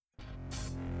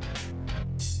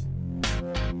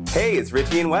Hey, it's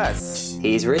Richie and Wes.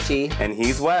 He's Richie. And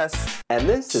he's Wes. And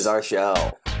this is our show.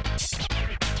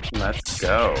 Let's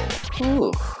go.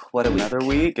 Ooh, what a Another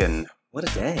week and What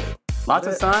a day. lots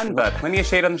of sun, but plenty of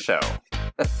shade on the show.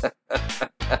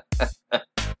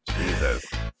 Jesus.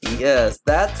 Yes,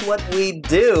 that's what we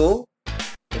do.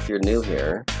 If you're new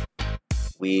here,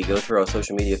 we go through our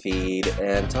social media feed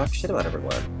and talk shit about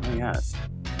everyone. Oh, yes.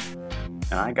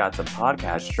 And I got some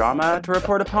podcast drama to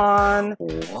report upon.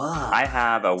 What? I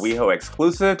have a WeHo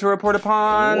exclusive to report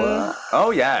upon. What?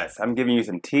 Oh, yes. I'm giving you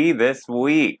some tea this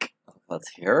week. Let's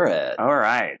hear it. All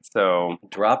right. So,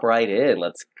 Drop right in.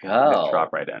 Let's go. let's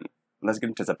drop right in. Let's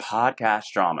get into the podcast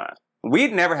drama.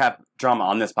 We'd never have drama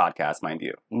on this podcast, mind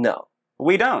you. No.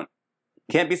 We don't.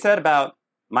 Can't be said about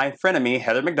my frenemy,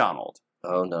 Heather McDonald.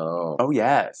 Oh, no. Oh,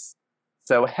 yes.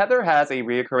 So Heather has a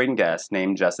reoccurring guest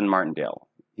named Justin Martindale.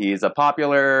 He's a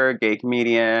popular gay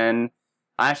comedian.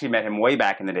 I actually met him way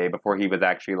back in the day before he was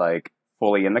actually, like,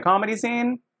 fully in the comedy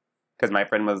scene. Because my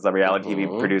friend was a reality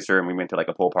TV producer, and we went to, like,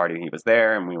 a pool party, and he was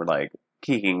there, and we were, like,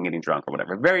 geeking, getting drunk or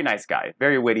whatever. Very nice guy.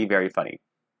 Very witty, very funny.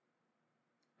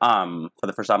 For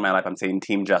the first time in my life, I'm saying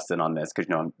Team Justin on this, because,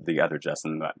 you know, I'm the other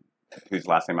Justin, whose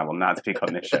last name I will not speak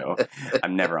on this show.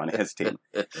 I'm never on his team.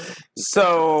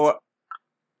 So,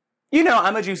 you know,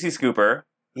 I'm a juicy scooper.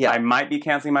 Yeah. I might be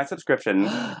canceling my subscription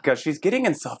because she's getting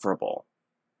insufferable.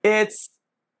 I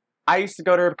used to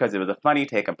go to her because it was a funny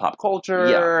take on pop culture.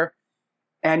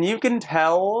 Yeah. And you can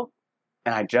tell,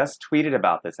 and I just tweeted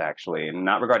about this actually,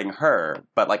 not regarding her,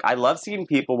 but like I love seeing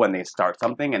people when they start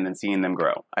something and then seeing them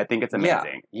grow. I think it's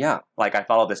amazing. Yeah. Like I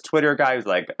follow this Twitter guy who's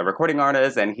like a recording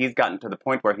artist, and he's gotten to the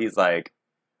point where he's like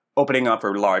opening up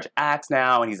for large acts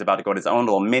now, and he's about to go on his own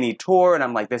little mini tour, and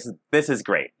I'm like, this is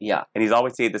great. Yeah. And he's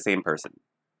always stayed the same person.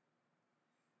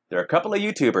 There are a couple of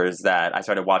YouTubers that I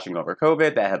started watching over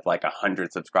COVID that had like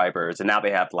 100 subscribers, and now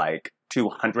they have like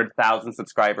 200,000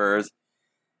 subscribers.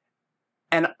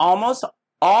 And almost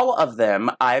all of them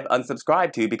I've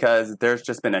unsubscribed to because there's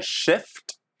just been a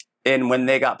shift in when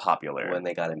they got popular. When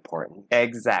they got important.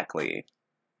 Exactly.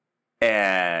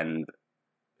 And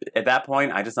at that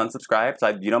point, I just unsubscribed,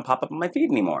 so you don't pop up on my feed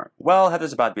anymore. Well,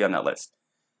 Heather's about to be on that list.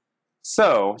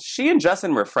 So, she and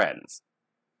Justin were friends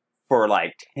for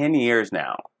like 10 years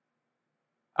now.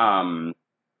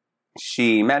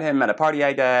 She met him at a party,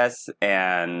 I guess,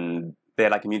 and they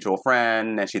had like a mutual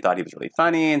friend, and she thought he was really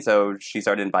funny, and so she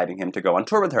started inviting him to go on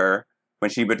tour with her when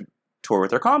she would tour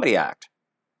with her comedy act.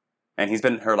 And he's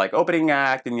been her like opening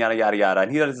act and yada yada yada,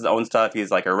 and he does his own stuff. He's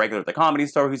like a regular at the Comedy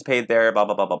Store who's paid there, blah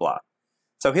blah blah blah blah.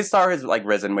 So his star has like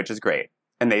risen, which is great,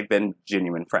 and they've been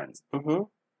genuine friends. Mm-hmm.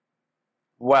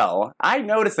 Well, I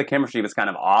noticed the chemistry was kind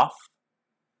of off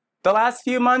the last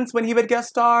few months when he would guest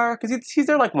star, because he's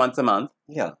there like once a month.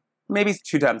 Yeah. Maybe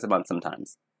 2 times a month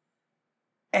sometimes.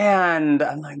 And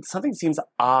I'm like, something seems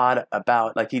odd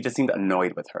about, like, he just seemed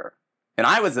annoyed with her. And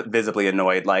I was visibly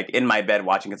annoyed, like, in my bed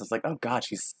watching, because I was like, oh God,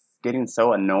 she's getting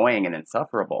so annoying and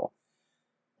insufferable.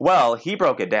 Well, he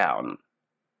broke it down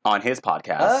on his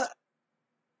podcast.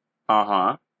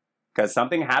 Because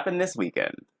something happened this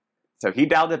weekend. So he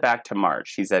dialed it back to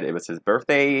March. He said it was his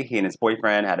birthday. He and his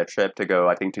boyfriend had a trip to go,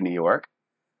 I think, to New York.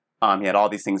 He had all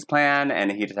these things planned,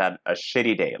 and he just had a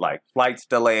shitty day. Like, flights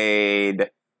delayed,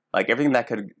 like, everything that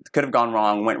could have gone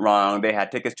wrong went wrong. They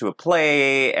had tickets to a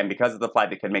play, and because of the flight,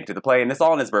 they couldn't make it to the play, and this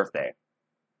all on his birthday.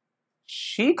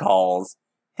 She calls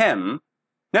him,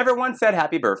 never once said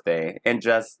happy birthday, and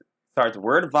just starts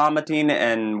word vomiting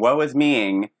and woe is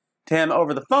meing to him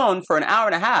over the phone for an hour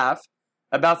and a half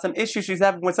about some issue she's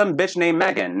having with some bitch named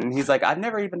Megan. And he's like, I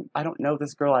don't know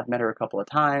this girl. I've met her a couple of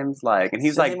times. Like, and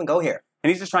he's like, even go here. And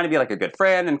he's just trying to be like a good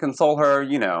friend and console her,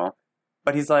 you know.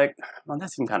 But he's like, well,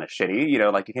 that seems kind of shitty, you know,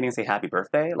 like you can't even say happy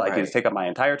birthday. Like, you just take up my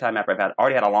entire time after I've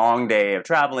already had a long day of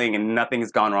traveling and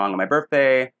nothing's gone wrong on my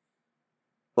birthday.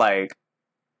 Like,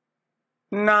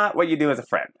 not what you do as a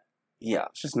friend. Yeah.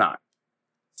 It's just not.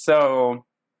 So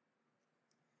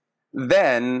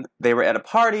then they were at a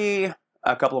party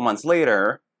a couple of months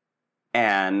later,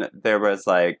 and there was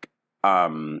like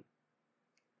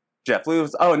Jeff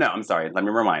Lewis. Oh no, I'm sorry. Let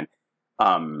me rewind.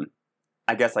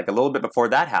 I guess like a little bit before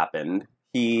that happened,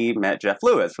 he met Jeff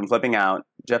Lewis from Flipping Out.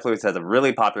 Jeff Lewis has a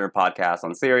really popular podcast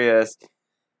on Sirius,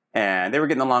 and they were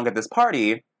getting along at this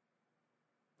party.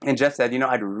 And Jeff said, you know,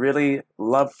 I'd really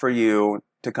love for you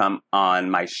to come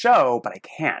on my show, but I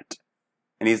can't.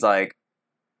 And he's like,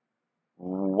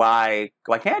 why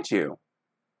can't you?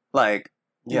 Like,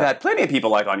 you've had plenty of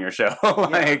people like on your show.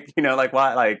 Like, you know, like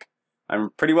why, like, I'm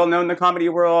pretty well known in the comedy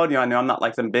world. You know, I know I'm not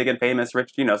like some big and famous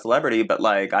rich, you know, celebrity, but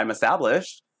like I'm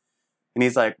established. And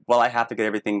he's like, well, I have to get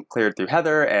everything cleared through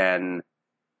Heather. And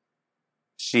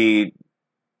she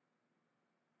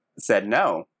said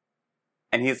no.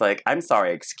 And he's like, I'm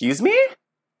sorry, excuse me?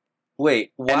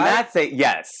 Wait, why? And that's it,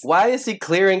 yes. Why is he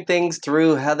clearing things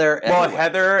through Heather? Well, anyway?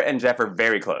 Heather and Jeff are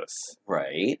very close.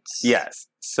 Right. Yes.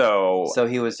 So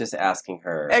he was just asking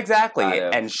her. exactly. out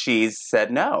of- And she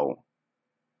said no.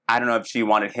 I don't know if she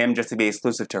wanted him just to be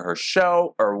exclusive to her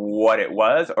show or what it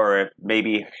was, or if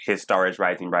maybe his star is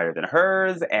rising brighter than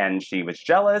hers and she was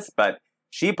jealous, but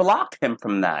she blocked him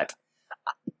from that.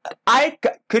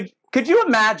 Could you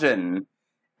imagine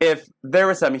if there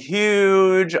was some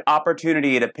huge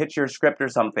opportunity to pitch your script or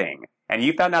something, and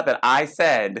you found out that I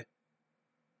said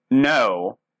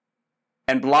no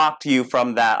and blocked you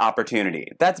from that opportunity?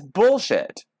 That's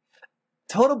bullshit.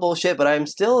 Total bullshit, but I'm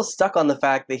still stuck on the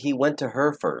fact that he went to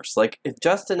her first. Like, if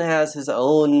Justin has his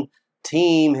own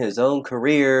team, his own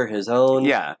career, his own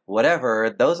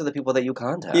whatever, those are the people that you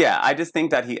contact. Yeah, I just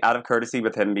think that he, out of courtesy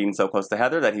with him being so close to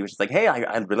Heather, that he was just like, hey,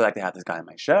 I'd really like to have this guy on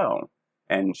my show.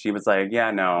 And she was like,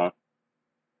 yeah, no.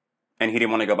 And he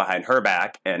didn't want to go behind her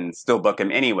back and still book him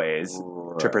anyways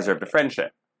to preserve the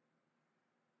friendship.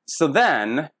 So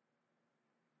then,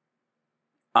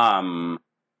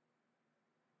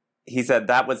 he said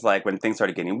that was like when things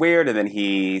started getting weird, and then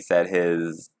he said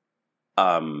his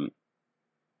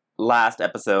last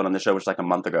episode on the show, which was like a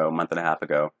month and a half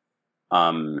ago,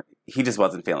 he just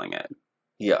wasn't feeling it.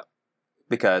 Yeah.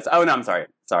 Because, oh no, I'm sorry.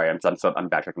 I'm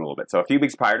backtracking a little bit. So a few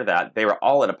weeks prior to that, they were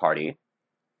all at a party,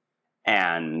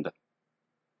 and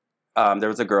there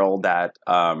was a girl that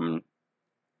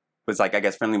was like, I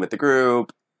guess, friendly with the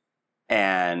group,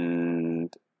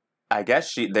 and I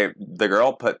guess the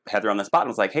girl put Heather on the spot and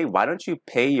was like, hey, why don't you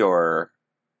pay your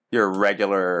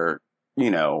regular,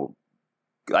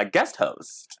 like, guest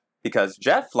host? Because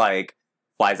Jeff, like,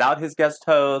 flies out his guest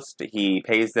host. He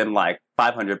pays them like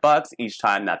 $500 each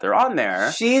time that they're on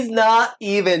there. She's not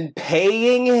even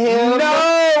paying him?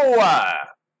 No!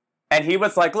 And he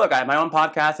was like, look, I have my own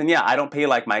podcast, and yeah, I don't pay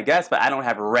like my guests, but I don't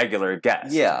have regular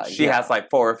guests. Yeah. She has like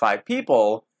 4 or 5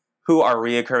 people who are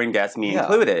reoccurring guests, me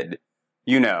included,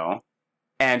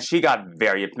 And she got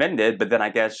very offended, but then I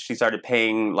guess she started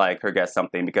paying like her guests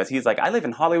something, because he's like, I live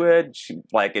in Hollywood,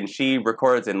 and she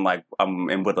records in like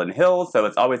in Woodland Hills, so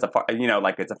it's always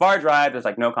it's a far drive. There's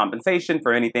like no compensation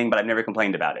for anything, but I've never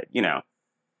complained about it,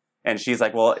 And she's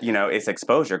like, well, it's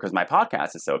exposure because my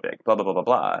podcast is so big, blah blah blah blah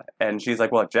blah. And she's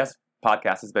like, well, Jeff's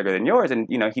podcast is bigger than yours, and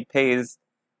he pays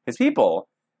his people.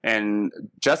 And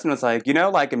Justin was like,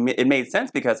 it made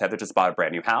sense because Heather just bought a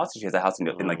brand new house. She has a house in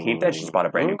La Quinta. She just bought a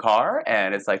brand new car.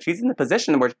 And it's like, she's in the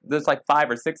position where there's like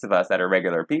 5 or 6 of us that are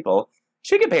regular people.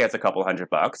 She could pay us a couple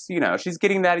 $100. She's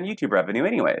getting that in YouTube revenue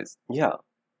anyways. Yeah.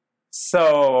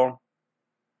 So,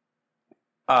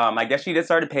 I guess she just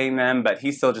started paying them, but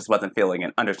he still just wasn't feeling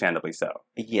it, understandably so.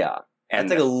 Yeah.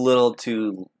 And that's like a little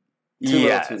too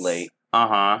little too late.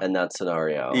 In that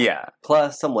scenario. Yeah.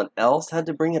 Plus, someone else had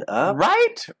to bring it up?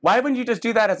 Right? Why wouldn't you just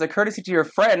do that as a courtesy to your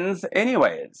friends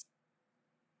anyways?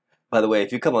 By the way,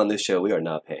 if you come on this show, we are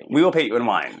not paying you. We will pay you in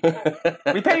wine.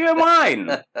 We pay you in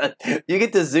wine! You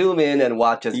get to zoom in and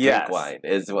watch us drink wine,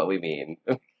 is what we mean.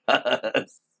 I'm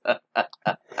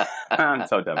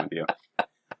so done with you.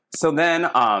 So then,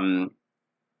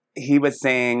 he was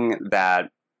saying that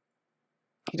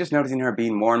he just noticing her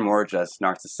being more and more just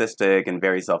narcissistic and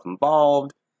very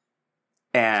self-involved.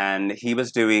 And he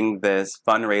was doing this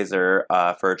fundraiser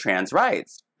for trans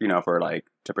rights, for like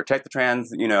to protect the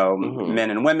trans,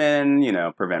 men and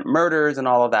women, prevent murders and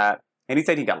all of that. And he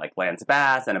said he got like Lance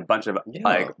Bass and a bunch of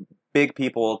like big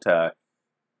people to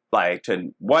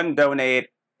one, donate,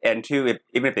 and 2,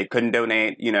 even if they couldn't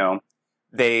donate,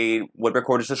 they would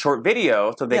record just a short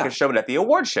video so they could show it at the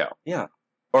award show. Yeah.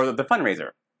 Or the fundraiser.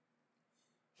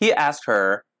 He asked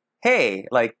her, hey,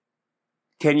 like,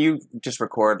 can you just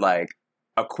record, like,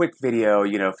 a quick video,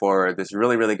 for this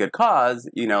really, really good cause?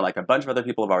 Like, a bunch of other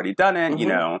people have already done it,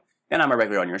 and I'm a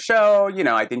regular on your show.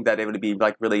 I think that it would be,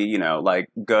 like, really, like,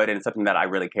 good, and it's something that I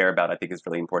really care about. I think is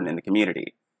really important in the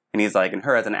community. And he's like, and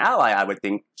her as an ally, I would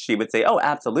think she would say, oh,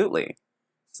 absolutely.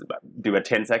 So, do a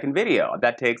 10-second video.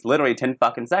 That takes literally 10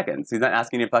 fucking seconds. He's not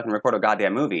asking you to fucking record a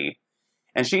goddamn movie.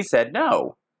 And she said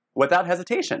no, without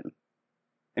hesitation.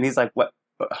 And he's like, what,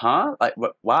 huh? Like,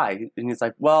 what, why? And he's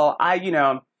like, well, I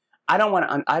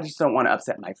just don't want to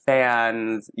upset my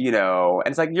fans, And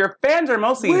it's like, your fans are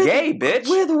mostly gay, bitch.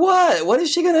 With what? What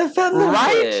is she going to offend them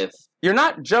with? You're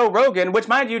not Joe Rogan, which,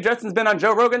 mind you, Justin's been on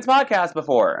Joe Rogan's podcast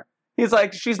before. He's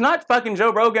like, she's not fucking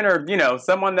Joe Rogan or,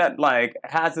 someone that, like,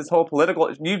 has this whole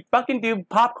political... You fucking do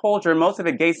pop culture, most of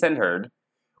it gay-centered.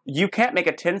 You can't make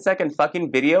a 10-second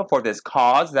fucking video for this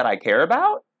cause that I care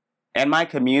about? And my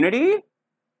community?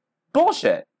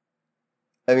 Bullshit.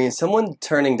 I mean, someone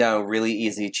turning down really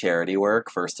easy charity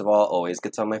work, first of all, always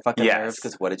gets on my fucking nerves,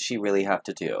 because what did she really have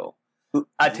to do?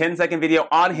 A 10-second video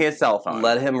on his cell phone.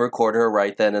 Let him record her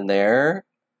right then and there.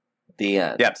 The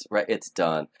end. Yep. Right, it's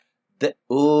done.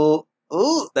 Ooh,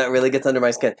 that really gets under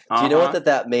my skin. Do you know what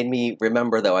that made me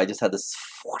remember, though? I just had this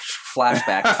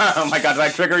flashback. Oh my god, did I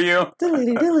trigger you?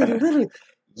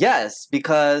 Yes,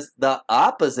 because the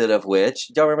opposite of which...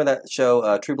 Do y'all remember that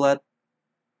show, True Blood?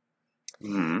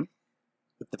 Mm-hmm.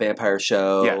 The vampire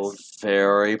show. Yes.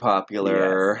 Very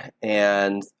popular. Yes.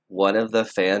 And one of the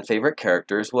fan favorite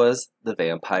characters was the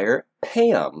vampire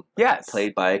Pam. Yes.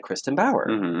 Played by Kristen Bauer.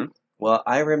 Mm-hmm. Well,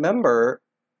 I remember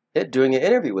doing an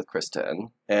interview with Kristen,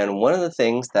 and one of the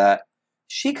things that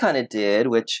she kind of did,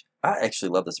 which I actually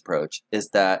love this approach, is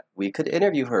that we could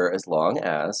interview her as long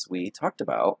as we talked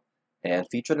about and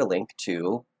featured a link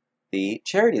to the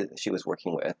charity that she was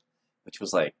working with, which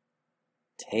was like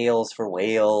Tales for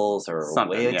Whales or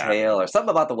Whale Tale or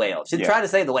something about the whales. She's trying to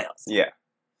save the whales. Yeah.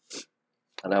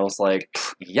 And I was like,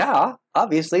 yeah,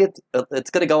 obviously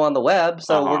it's going to go on the web,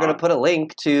 so we're going to put a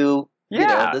link to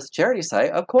this charity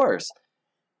site, of course.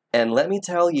 And let me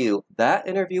tell you, that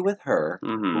interview with her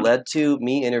led to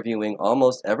me interviewing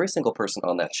almost every single person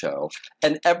on that show.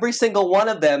 And every single one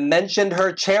of them mentioned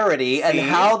her charity and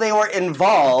how they were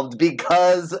involved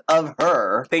because of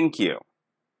her. Thank you.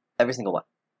 Every single one.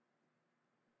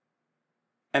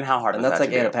 And how hard was that to do?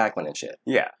 And that's like Anna Paquin and shit.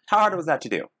 Yeah. How hard was that to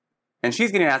do? And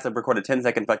she's getting asked to record a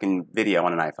 10-second fucking video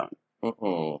on an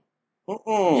iPhone.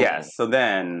 Yes, so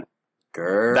then...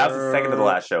 Girl. That was the second to the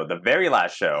last show. The very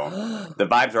last show, the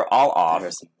vibes are all off.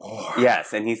 There's more.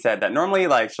 Yes, and he said that normally,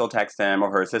 like, she'll text him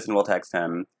or her assistant will text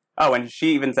him. Oh, and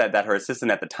she even said that her assistant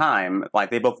at the time,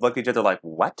 like, they both looked at each other like,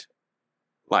 what?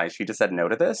 Like, she just said no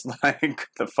to this? Like,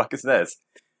 the fuck is this?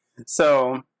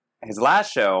 So, his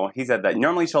last show, he said that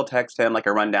normally she'll text him, like,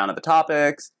 a rundown of the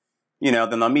topics. You know,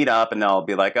 then they'll meet up and they'll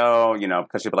be like, oh, you know,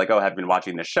 because she'll be like, oh, have you been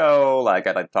watching the show? Like,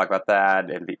 I'd like to talk about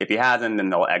that. And if he hasn't, then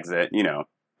they'll exit, you know.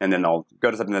 And then they'll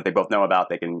go to something that they both know about,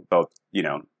 they can both, you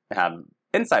know, have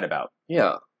insight about.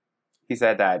 Yeah. He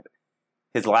said that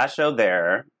his last show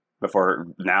there, before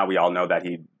now we all know that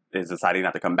he is deciding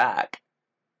not to come back,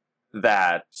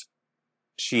 that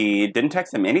she didn't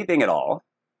text him anything at all.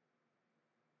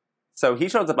 So he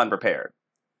shows up unprepared.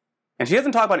 And she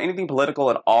doesn't talk about anything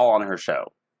political at all on her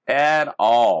show. At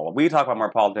all. We talk about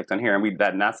more politics on here,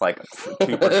 and that's like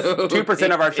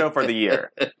 2% of our show for the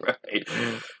year. Right.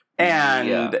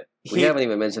 And we haven't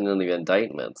even mentioned any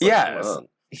indictments. Yes.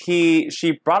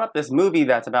 She brought up this movie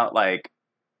that's about, like,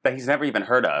 that he's never even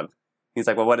heard of. He's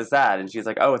like, well, what is that? And she's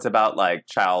like, oh, it's about, like,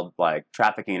 child, like,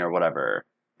 trafficking or whatever.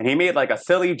 And he made, like, a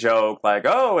silly joke, like,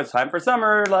 oh, it's time for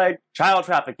summer, like, child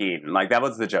trafficking. Like, that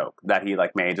was the joke that he,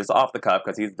 like, made just off the cuff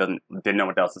because he didn't know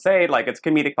what else to say. Like, it's a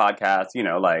comedic podcast, you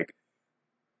know, like.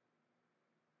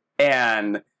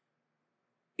 And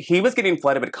he was getting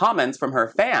flooded with comments from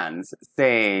her fans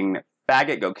saying,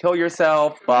 faggot, go kill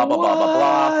yourself, blah, blah, blah, blah,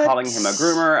 blah, calling him a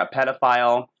groomer, a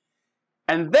pedophile.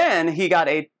 And then he got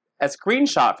a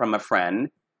screenshot from a friend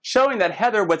showing that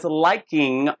Heather was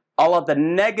liking all of the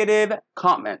negative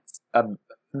comments.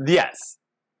 Yes.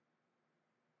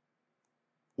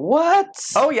 What?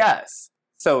 Oh, yes.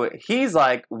 So he's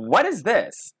like, what is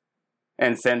this?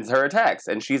 And sends her a text.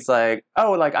 And she's like,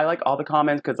 oh, like, I like all the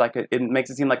comments because, like, it makes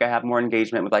it seem like I have more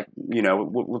engagement with, like, you know,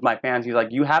 with my fans. He's like,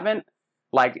 you haven't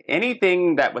liked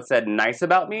anything that was said nice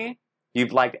about me.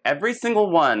 You've liked every single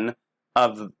one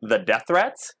of the death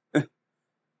threats,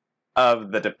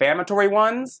 of the defamatory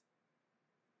ones,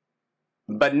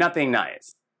 but nothing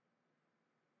nice.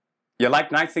 You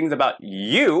like nice things about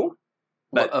you,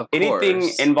 but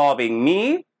anything involving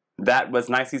me that was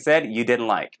nicely said, you didn't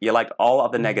like. You liked all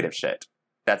of the negative shit.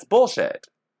 That's bullshit.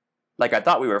 Like, I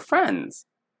thought we were friends.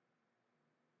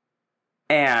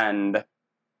 And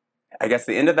I guess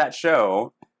the end of that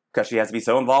show, because she has to be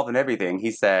so involved in everything,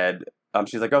 he said,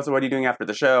 she's like, oh, so what are you doing after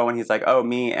the show? And he's like, oh,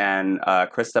 me and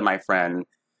Krista, my friend,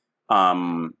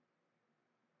 are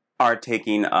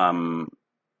taking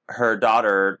her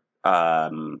daughter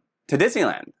to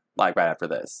Disneyland, like, right after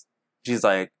this. She's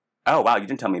like, oh, wow, you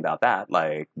didn't tell me about that.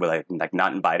 Like, we're like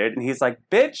not invited. And he's like,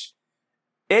 bitch,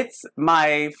 it's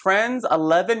my friend's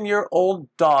 11-year-old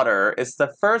daughter. It's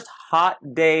the first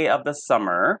hot day of the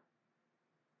summer.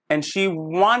 And she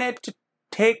wanted to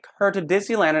take her to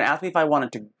Disneyland and asked me if I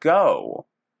wanted to go.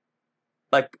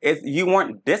 Like, you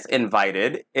weren't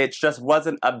disinvited. It just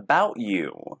wasn't about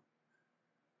you.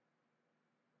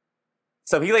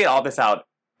 So he laid all this out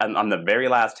on the very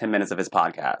last 10 minutes of his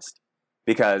podcast.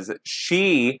 Because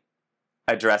she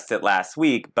addressed it last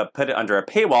week, but put it under a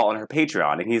paywall on her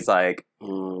Patreon. And he's like,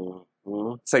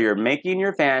 Mm-hmm. So you're making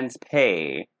your fans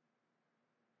pay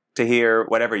to hear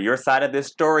whatever your side of this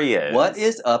story is. What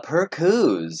is up her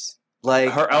coos?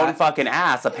 Like her own fucking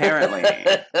ass, apparently.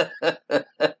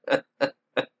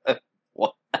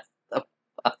 What the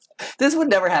fuck? This would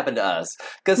never happen to us.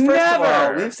 Because first of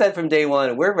all, we've said from day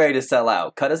one, we're ready to sell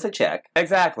out. Cut us a check.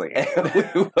 Exactly.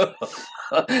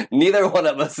 Neither one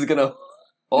of us is going to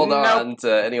hold on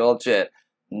to any old shit.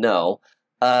 No.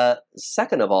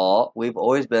 Second of all, we've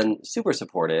always been super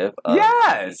supportive of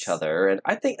each other. And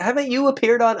I think, haven't you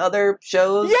appeared on other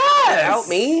shows without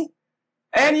me?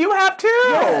 And you have too!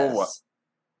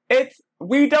 Yes.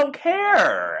 We don't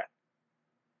care.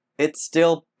 It's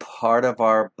still part of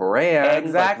our brand.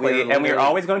 Exactly. And we're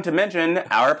always going to mention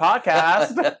our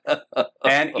podcast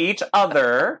and each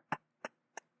other.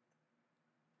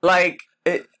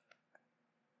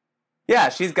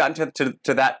 She's gotten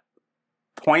to that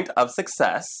point of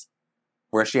success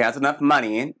where she has enough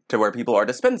money to where people are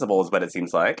dispensable, is what it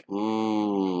seems like.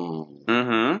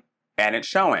 Mm-hmm. And it's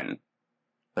showing.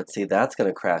 But see, that's going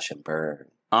to crash and burn.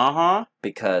 Uh-huh.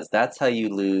 Because that's how you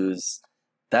lose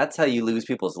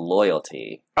people's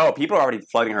loyalty. Oh, people are already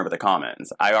flooding her with the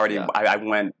comments. I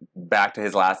went back to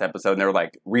his last episode, and there were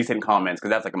like recent comments,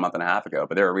 because that's like a month and a half ago,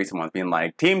 but there were recent ones being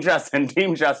like, Team Justin,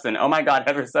 oh my god,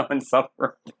 Heather's so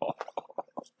insufferable.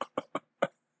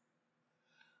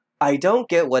 I don't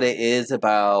get what it is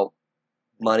about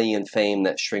money and fame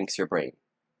that shrinks your brain.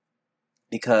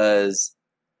 Because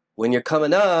when you're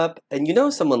coming up, and you know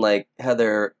someone like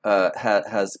Heather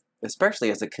has,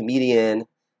 especially as a comedian,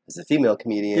 as a female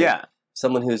comedian,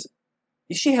 someone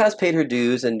she has paid her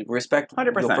dues, and respect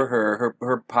 100%. For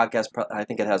her podcast. I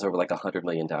think it has over like 100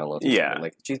 million downloads.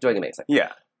 Like, she's doing amazing.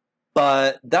 Yeah,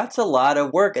 but that's a lot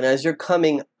of work, and as you're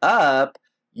coming up,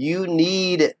 you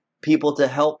need people to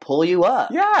help pull you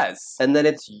up. Yes, and then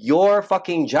it's your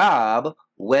fucking job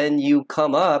when you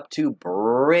come up to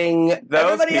bring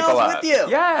everybody else with you.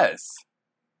 Yes.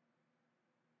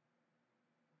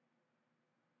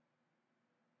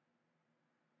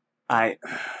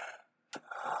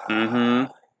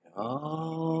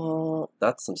 Oh,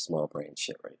 that's some small brain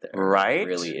shit right there. Right? It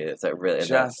really is. That really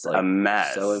just a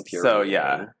mess. So infuriating. So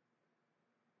yeah.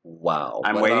 Wow.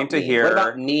 I'm waiting to hear. What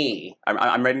about me?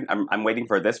 I'm waiting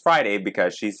for this Friday,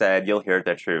 because she said you'll hear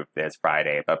the truth this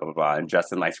Friday. Blah blah blah. And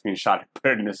Justin screenshot and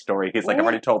put it in his story. He's like, I've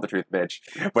already told the truth, bitch,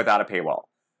 without a paywall.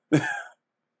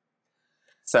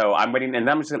 So I'm waiting, and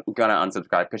then I'm just gonna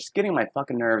unsubscribe because she's getting my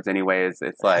fucking nerves anyways.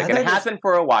 It's like, and it has been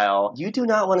for a while. You do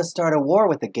not want to start a war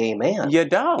with a gay man. You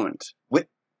don't.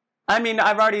 I mean,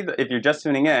 I've already, if you're just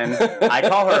tuning in, I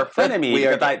call her a frenemy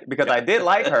because I did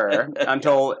like her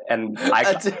until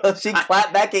she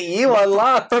clapped back at you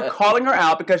online for calling her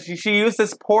out, because she used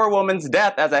this poor woman's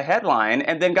death as a headline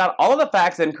and then got all of the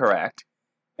facts incorrect.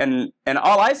 And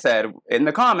all I said in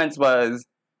the comments was,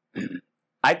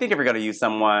 I think if you're going to use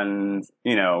someone's,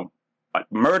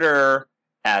 murder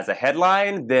as a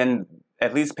headline, then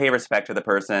at least pay respect to the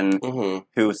person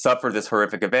who suffered this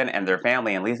horrific event and their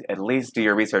family, and at least do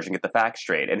your research and get the facts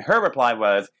straight. And her reply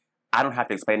was, I don't have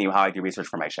to explain to you how I do research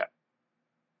for my show.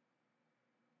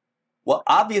 Well,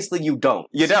 obviously you don't.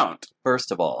 You don't.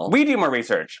 First of all. We do more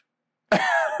research.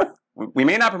 We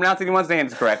may not pronounce anyone's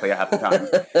names correctly half the time,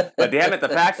 but damn it, the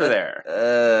facts are there.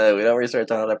 We don't research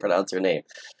how to pronounce your name.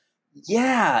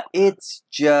 Yeah, it's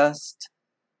just...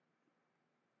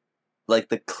 like,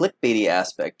 the clickbaity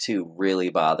aspect, too, really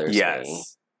bothers me.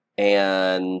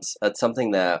 And that's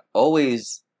something that I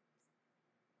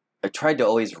tried to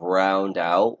always round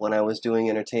out when I was doing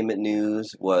entertainment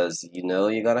news was, you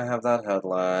gotta have that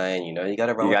headline, you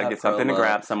gotta run with that promo. You gotta get something to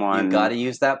grab someone. You gotta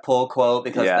use that pull quote,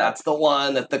 because that's the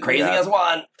one, that's the craziest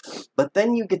one. But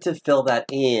then you get to fill that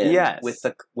in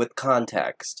with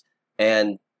context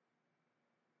and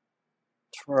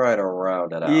try to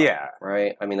round it out. Yeah.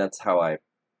 Right? I mean, that's how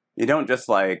You don't just,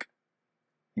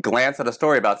 glance at a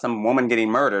story about some woman getting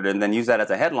murdered and then use that as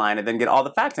a headline and then get all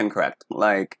the facts incorrect.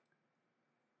 And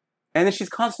then she's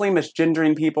constantly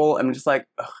misgendering people. I'm just like,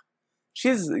 ugh.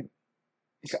 She's...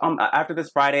 after this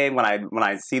Friday, when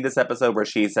I see this episode where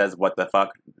she says what the fuck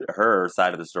her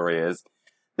side of the story is,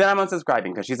 then I'm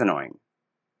unsubscribing because she's annoying.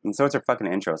 And so it's her fucking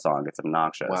intro song. It's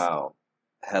obnoxious. Wow.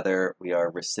 Heather, we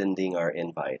are rescinding our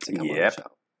invite to come on the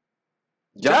show.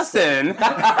 Justin!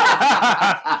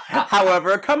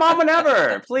 However, come on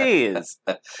whenever, please.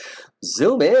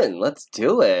 Zoom in. Let's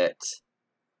do it.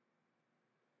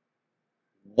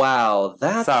 Wow,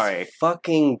 that's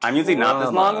fucking I'm usually not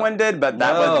this long-winded, but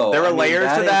there were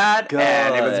layers to that,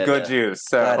 and it was good juice.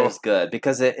 So that is good,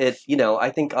 because it I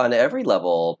think on every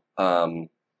level,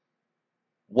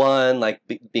 one, like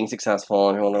being successful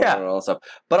and all that stuff,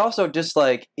 but also just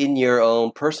like in your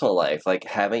own personal life. Like,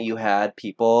 haven't you had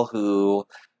people who,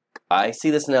 I see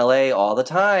this in LA all the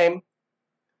time.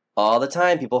 All the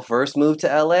time, people first move to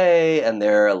LA and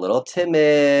they're a little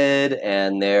timid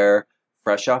and they're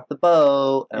fresh off the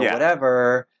boat and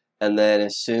whatever. And then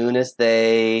as soon as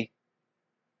they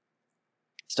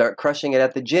start crushing it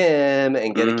at the gym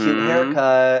and get a cute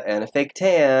haircut and a fake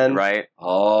tan, right?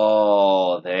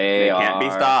 Oh, they can't be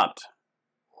stopped.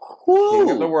 King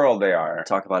of the world, they are.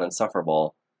 Talk about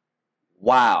insufferable.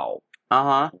 Wow.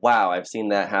 Uh-huh. Wow, I've seen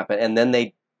that happen. And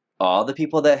then all the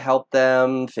people that helped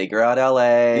them figure out LA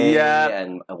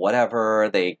and whatever,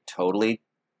 they totally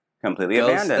completely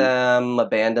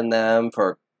abandon them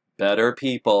for better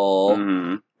people.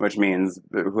 Mm-hmm. Which means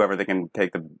whoever they can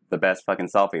take the best fucking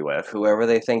selfie with. Whoever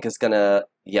they think is gonna,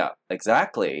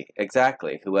 exactly.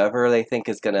 Whoever they think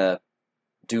is gonna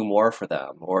do more for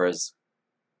them, or is,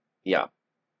 Yeah,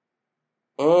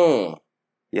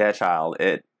 child,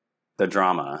 the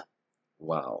drama.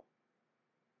 Wow.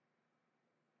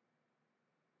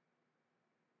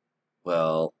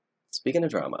 Well, speaking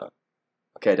of drama,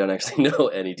 okay, I don't actually know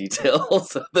any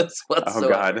details of this whatsoever. Oh,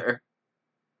 God.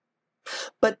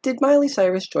 But did Miley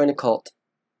Cyrus join a cult?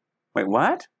 Wait,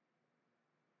 what?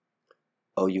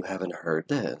 Oh, you haven't heard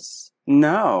this?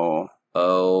 No.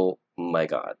 Oh, my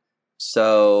God.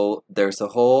 So, there's a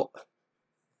whole...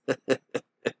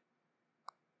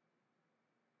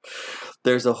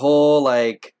 there's a whole,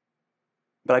 like...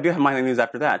 But I do have Miley news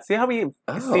after that. See how we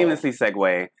seamlessly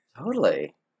segue?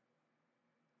 Totally.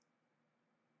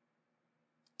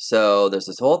 So there's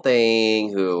this whole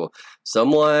thing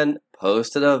someone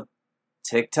posted a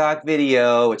TikTok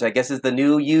video, which I guess is the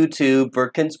new YouTube for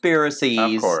conspiracies.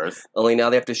 Of course. Only now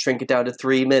they have to shrink it down to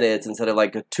 3 minutes instead of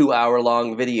like a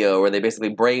 2-hour-long video where they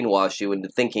basically brainwash you into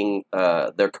thinking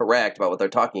they're correct about what they're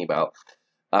talking about.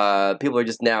 People are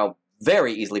just now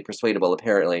very easily persuadable,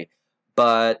 apparently.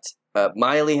 But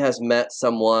Miley has met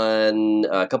someone,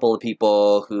 a couple of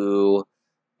people who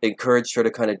encouraged her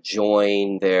to kind of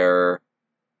join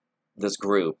this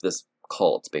group, this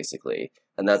cult, basically.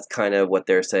 And that's kind of what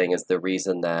they're saying is the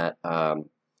reason that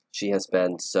she has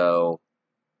been so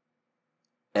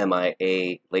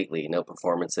MIA lately. No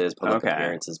performances, public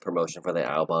appearances, promotion for the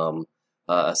album,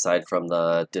 aside from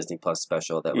the Disney Plus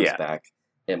special that was back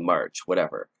in March,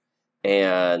 whatever.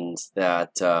 And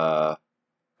that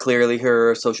clearly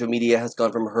her social media has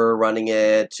gone from her running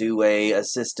it to a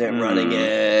assistant running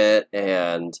it,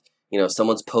 and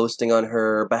someone's posting on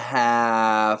her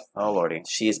behalf. Oh, Lordy.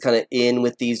 She's kind of in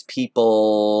with these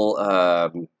people.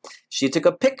 She took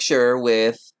a picture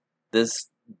with this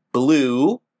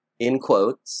Blue, in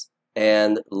quotes,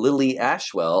 and Lily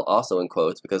Ashwell, also in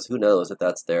quotes, because who knows if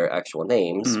that's their actual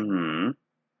names. Mm-hmm.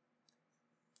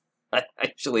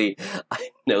 I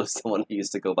know someone who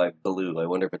used to go by Blue. I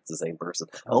wonder if it's the same person.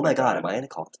 Oh my God, am I in a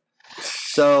cult?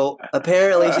 So,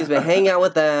 apparently she's been hanging out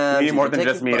with them. You need more than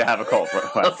just me to have a cult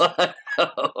request. I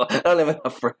don't have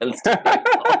enough friends to be a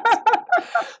cult.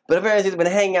 But apparently she's been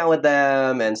hanging out with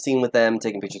them and seen with them,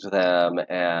 taking pictures with them,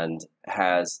 and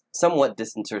has somewhat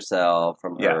distanced herself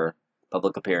from her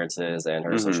public appearances and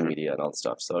her social media and all the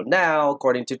stuff. So now,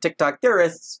 according to TikTok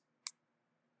theorists,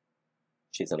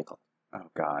 she's in a cult. Oh,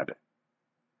 God.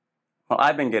 Well,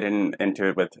 I've been getting into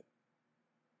it with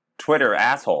Twitter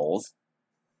assholes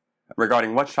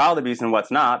regarding what's child abuse and what's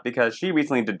not, because she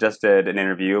recently just did an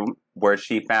interview where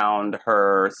she found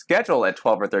her schedule at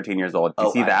 12 or 13 years old. Do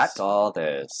you see that? I saw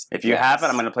this. If you haven't,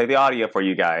 I'm going to play the audio for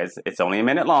you guys. It's only a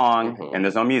minute long, and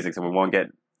there's no music, so we won't get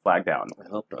flagged down. I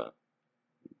hope not.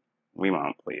 We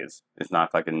won't, please. It's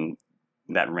not fucking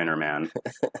that Renner man.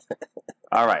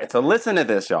 All right, so listen to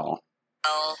this, y'all.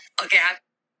 Oh, okay.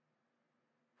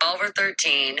 12 or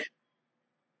 13.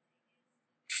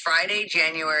 Friday,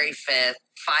 January 5th,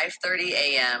 5:30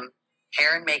 a.m.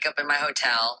 Hair and makeup in my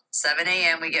hotel. 7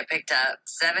 a.m. we get picked up.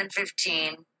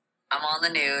 7:15, I'm on the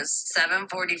news.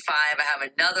 7:45, I have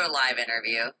another live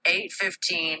interview.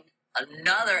 8:15,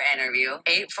 another interview.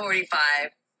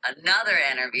 8:45, another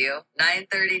interview.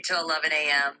 9:30 to 11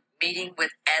 a.m. meeting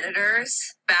with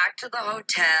editors. Back to the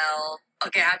hotel.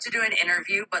 Okay, I have to do an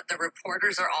interview, but the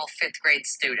reporters are all 5th grade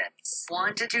students.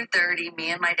 1 to 2:30,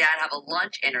 me and my dad have a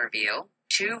lunch interview.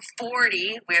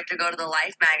 2:40, we have to go to the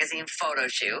Life magazine photo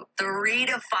shoot. 3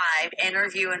 to 5,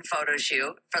 interview and photo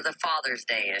shoot for the Father's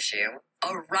Day issue.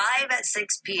 Arrive at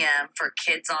 6 p.m. for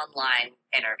Kids Online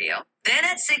interview. Then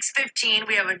at 6:15,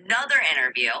 we have another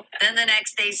interview. Then the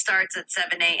next day starts at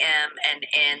 7 a.m. and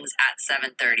ends at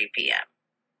 7:30 p.m.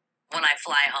 when I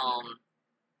fly home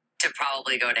to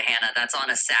probably go to Hannah. That's on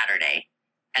a Saturday.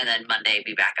 And then Monday,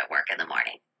 be back at work in the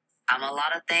morning. I'm a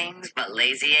lot of things, but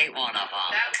lazy ain't one of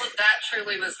them. That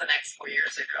truly was the next 4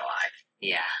 years of your life.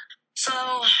 Yeah. So,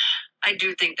 I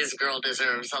do think this girl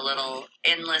deserves a little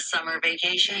endless summer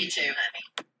vacation. Me too,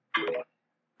 honey.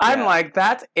 I'm like,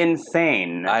 that's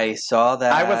insane. I saw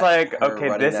that. I was like,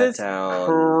 okay, this is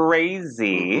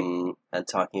crazy. And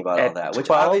talking about all that. Which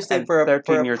obviously for a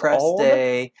press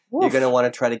day, you're going to want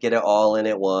to try to get it all in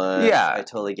at once. Yeah. I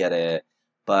totally get it.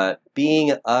 But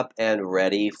being up and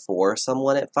ready for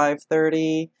someone at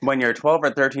 5:30... when you're 12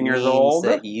 or 13 years old...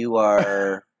 that you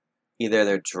are... either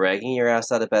they're dragging your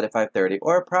ass out of bed at 5:30,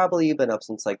 or probably you've been up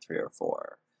since like 3 or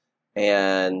 4.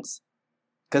 And...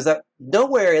 because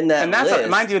nowhere in that list...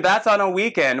 mind you, that's on a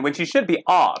weekend when she should be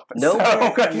off. Nowhere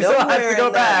in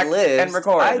that list, and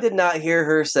record. I did not hear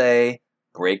her say,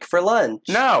 break for lunch.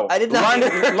 No. I did not hear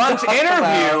her lunch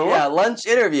interview. Yeah, lunch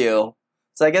interview.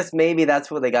 So I guess maybe that's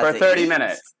what they got for 30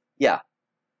 minutes. Yeah.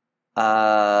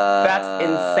 That's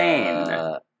insane.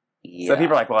 Yeah. So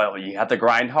people are like, well, you have to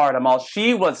grind hard.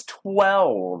 She was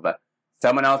 12.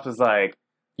 Someone else was like,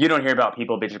 you don't hear about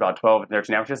people bitching about 12 and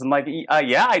 13 hours. I'm like,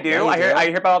 yeah, I do. Yeah, I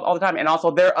hear about it all the time. And also,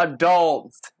 they're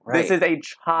adults. Right. This is a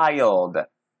child.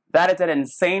 That is an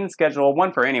insane schedule,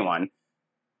 one, for anyone.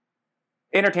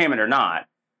 Entertainment or not.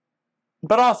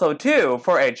 But also, two,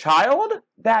 for a child,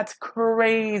 that's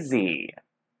crazy.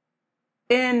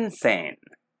 Insane.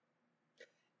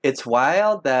 It's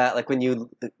wild that, like, when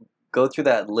you go through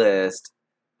that list,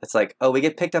 it's like, oh, we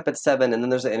get picked up at 7, and then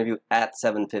there's an interview at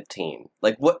 7:15.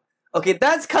 Like, what? Okay,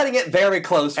 that's cutting it very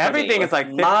close for Everything me. is like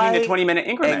 15 to 20 minute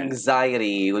increments.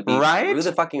 Anxiety would be through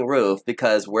the fucking roof,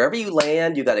 because wherever you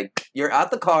land, you're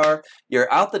out the car,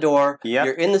 you're out the door,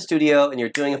 you're in the studio, and you're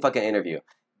doing a fucking interview.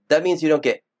 That means you don't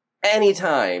get any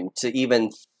time to even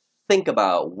think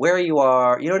about where you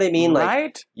are. You know what I mean?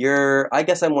 Like, I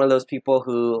guess I'm one of those people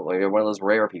you're one of those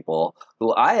rare people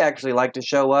who I actually like to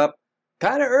show up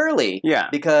kind of early. Yeah.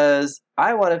 Because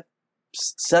I want to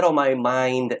settle my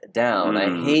mind down.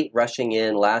 I hate rushing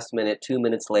in last minute, 2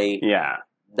 minutes late. Yeah.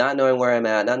 Not knowing where I'm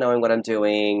at, not knowing what I'm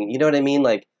doing. You know what I mean?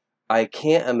 Like, I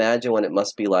can't imagine what it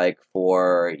must be like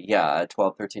for, a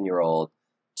 12, 13-year-old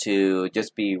to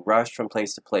just be rushed from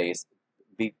place to place,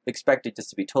 be expected just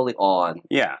to be totally on.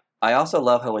 Yeah. I also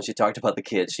love how when she talked about the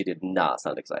kids, she did not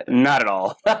sound excited. Not at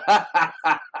all.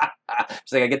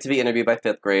 She's like, I get to be interviewed by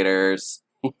 5th graders.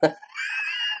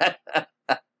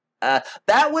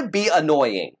 That would be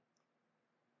annoying.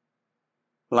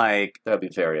 Like, that would be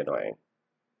very annoying.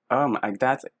 Oh my,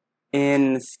 that's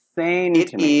insane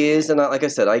to me. It is, and like I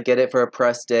said, I get it for a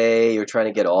press day. You're trying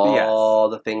to get all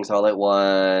the things all at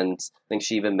once. I think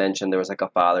she even mentioned there was like a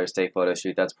Father's Day photo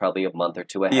shoot. That's probably a month or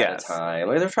two ahead of time.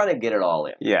 Like, they're trying to get it all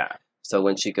in. Yeah. So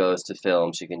when she goes to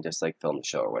film, she can just like film the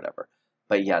show or whatever.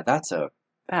 But yeah, that's a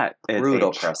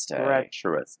brutal press day.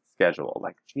 Treacherous schedule.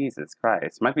 Like, Jesus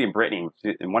Christ. It might be Brittany.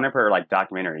 In one of her like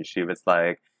documentaries, she was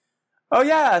like, oh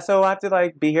yeah, so I have to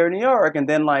like be here in New York, and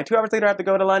then like 2 hours later I have to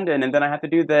go to London, and then I have to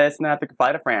do this, and then I have to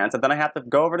fly to France, and then I have to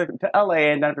go over to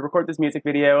LA, and then I have to record this music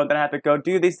video, and then I have to go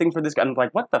do these things for this guy. And I'm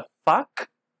like, what the fuck?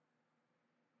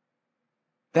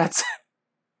 That's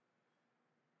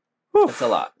it's a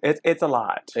lot. It's a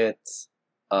lot. It's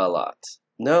a lot.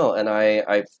 No, and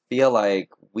I feel like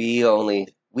we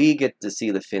get to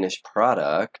see the finished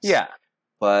product. Yeah.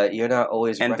 But you're not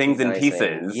always and things in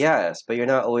pieces. Yes, but you're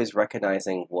not always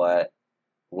recognizing what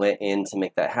went in to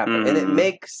make that happen. And it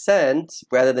makes sense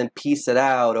rather than piece it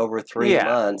out over 3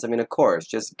 months. I mean, of course,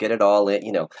 just get it all in,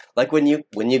 like when you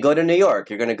go to New York,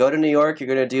 you're going to go to New York, you're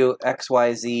going to do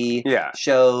XYZ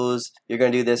shows, you're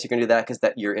going to do this, you're going to do that, because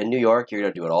you're in New York, you're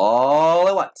going to do it all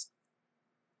at once.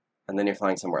 And then you're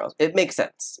flying somewhere else. It makes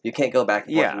sense. You can't go back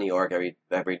and forth to New York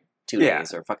every 2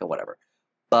 days or fucking whatever.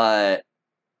 But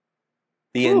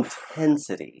the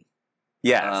intensity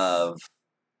of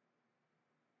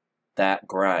that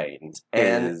grind.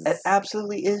 And it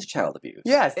absolutely is child abuse.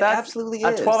 Yes, that's absolutely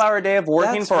a 12-hour day of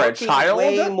working for a child.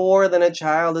 Way more than a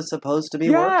child is supposed to be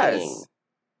working.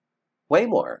 Way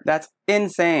more. That's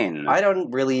insane. I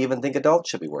don't really even think adults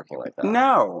should be working like that.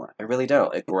 No. I really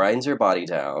don't. It grinds your body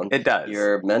down. It does.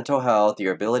 Your mental health,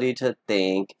 your ability to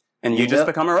think. And you just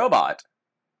become a robot.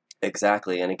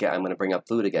 Exactly. And again, I'm going to bring up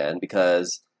food again,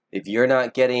 because if you're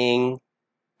not getting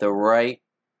the right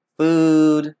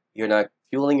food, you're not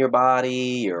fueling your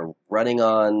body, you're running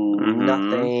on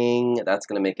nothing, that's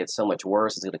going to make it so much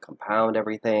worse. It's going to compound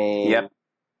everything. Yep.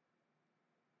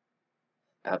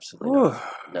 Absolutely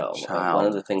no. One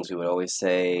of the things we would always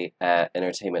say at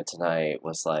Entertainment Tonight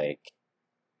was like,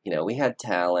 we had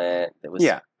talent. It was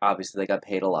obviously they got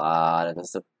paid a lot, and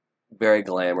it's a very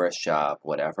glamorous job,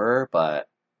 whatever, but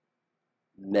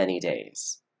many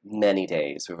days many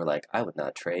days we were like, I would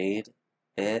not trade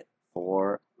it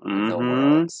for the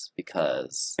world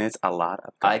because it's a lot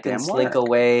of I can slink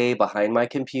away behind my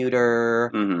computer,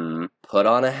 put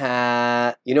on a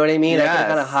hat. You know what I mean? Yes. I can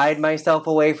kind of hide myself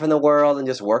away from the world and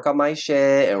just work on my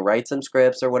shit and write some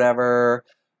scripts or whatever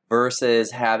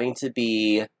versus having to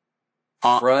be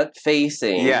front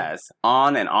facing. Yes.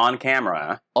 On and on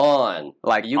camera. On.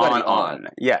 Like you gotta be on.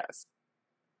 Yes.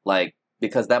 Like,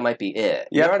 because that might be it.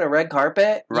 Yep. You're on a red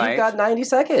carpet, right? You've got 90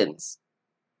 seconds.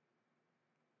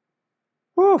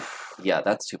 Oof. Yeah,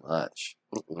 that's too much.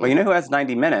 Well, you know who has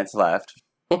 90 minutes left?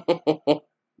 Actually,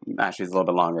 it's a little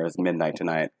bit longer. It's midnight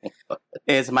tonight.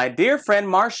 Is my dear friend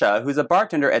Marsha, who's a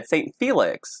bartender at St.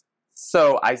 Felix.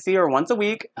 So I see her once a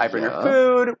week. I bring her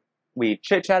food. We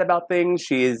chit-chat about things.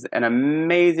 She's an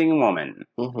amazing woman.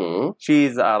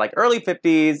 She's like early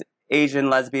 50s, Asian,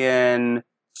 lesbian,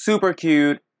 super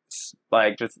cute,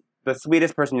 like just the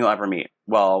sweetest person you'll ever meet.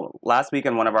 Well, last week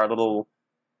in one of our little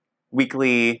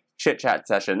weekly chit-chat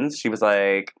sessions, she was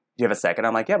like, do you have a second?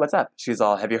 I'm like, yeah, what's up? She's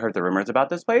all, have you heard the rumors about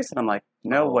this place? And I'm like,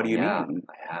 no, what do you mean?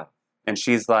 I have. And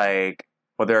she's like,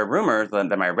 well, there are rumors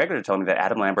that my regulator told me that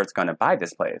Adam Lambert's going to buy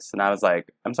this place. And I was like,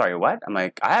 I'm sorry, what? I'm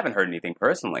like, I haven't heard anything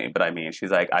personally, but I mean,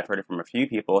 she's like, I've heard it from a few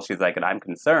people. She's like, and I'm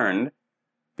concerned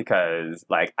because,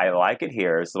 like, I like it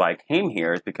here. So I came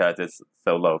here because it's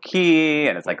so low-key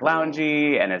and it's, like,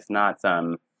 loungy and it's not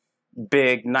some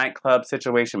big nightclub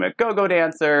situation with go-go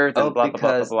dancers and blah, blah,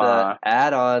 blah, blah, blah. The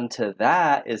add-on to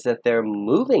that is that they're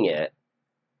moving it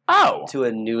to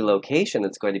a new location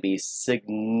that's going to be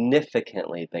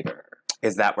significantly bigger.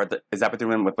 Is that what they're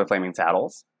doing with the Flaming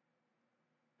Saddles?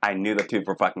 I knew the two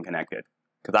were fucking connected.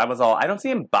 Because I was all, I don't see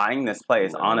him buying this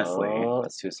place, honestly. Oh,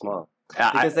 it's too small.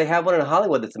 Because they have one in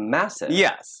Hollywood that's massive.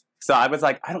 Yes. So I was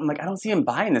like, I don't see him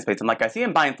buying this place. I'm like, I see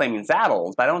him buying Flaming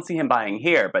Saddles, but I don't see him buying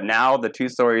here. But now the two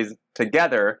stories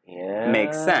together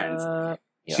make sense. Yeah.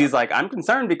 She's like, I'm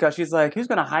concerned because she's like, who's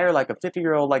going to hire like a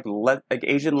 50-year-old like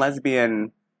Asian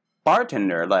lesbian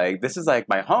bartender? Like, this is like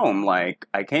my home. Like,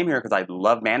 I came here because I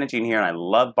love managing here and I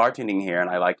love bartending here and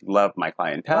I love my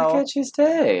clientele. Why can't she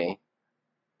stay?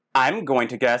 I'm going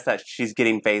to guess that she's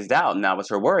getting phased out, and that was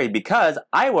her worry, because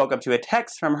I woke up to a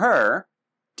text from her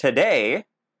today,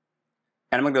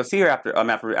 and I'm going to go see her after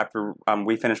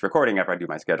we finish recording, after I do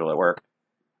my schedule at work.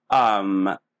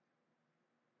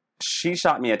 She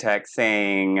shot me a text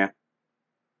saying,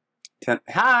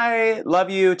 hi, love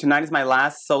you. Tonight is my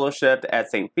last solo shift at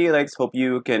St. Felix. Hope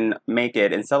you can make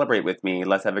it and celebrate with me.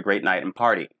 Let's have a great night and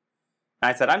party.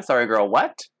 And I said, I'm sorry, girl,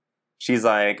 what? She's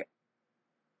like,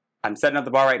 I'm setting up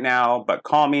the bar right now, but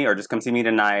call me or just come see me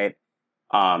tonight,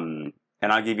 and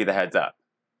I'll give you the heads up.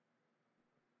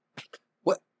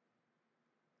 What?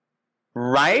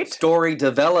 Right? Story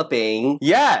developing.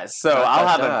 Yes. So I'll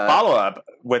have a follow-up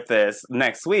with this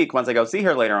next week once I go see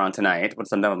her later on tonight,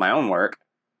 once I'm done with my own work.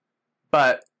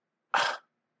 But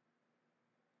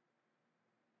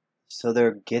so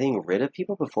they're getting rid of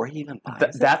people before he even buys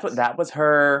it? That was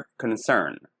her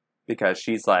concern. Because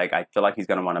she's like, I feel like he's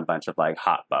going to want a bunch of, like,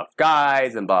 hot buff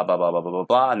guys and blah, blah, blah, blah, blah, blah,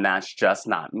 blah. And that's just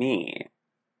not me.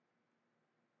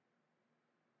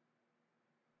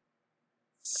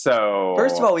 So...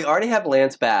 First of all, we already have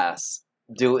Lance Bass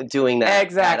doing that.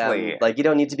 Exactly. Like, you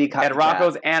don't need to be copycat. At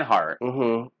Rocco's and Hart.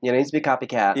 Mm-hmm. You don't need to be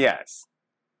copycat. Yes.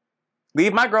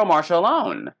 Leave my girl Marsha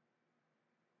alone.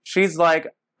 She's like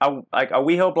a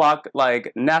WeHo Block,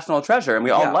 like, national treasure, and we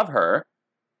all love her.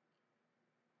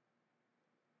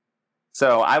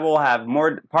 So I will have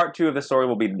more. Part 2 of the story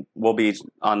will be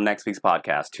on next week's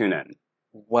podcast. Tune in.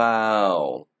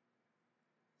 Wow.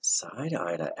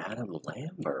 Side-eye to Adam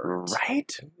Lambert. Right?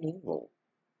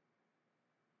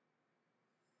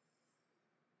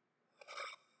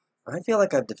 I feel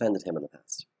like I've defended him in the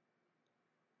past.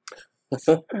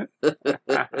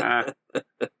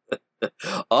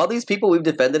 All these people we've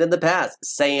defended in the past.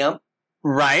 Sam.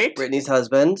 Right? Brittany's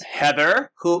husband.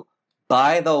 Heather. Who...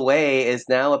 by the way, is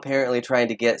now apparently trying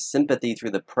to get sympathy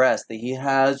through the press that he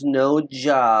has no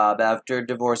job after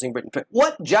divorcing Britney.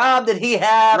 What job did he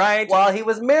have while he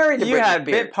was married to Britney? You had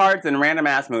bit parts in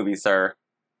random-ass movies, sir.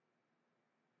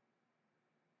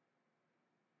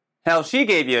 Hell, she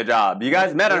gave you a job. You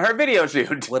guys met on her video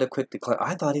shoot. What a quick decline.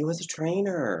 I thought he was a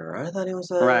trainer. I thought he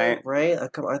was a... Right. I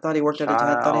thought he worked at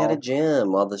I thought he had a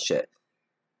gym. All this shit.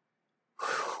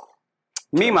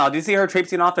 Meanwhile, do you see her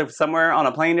traipsing off somewhere on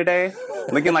a plane today?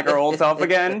 Looking like her old self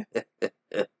again?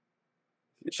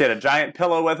 She had a giant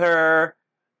pillow with her,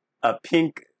 a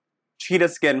pink cheetah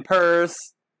skin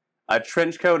purse, a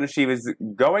trench coat, and she was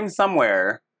going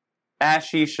somewhere, as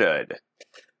she should.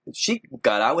 She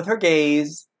got out with her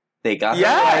gays. They got her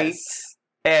right.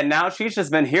 And now she's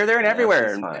just been here, there, and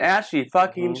everywhere. As she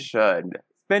fucking should.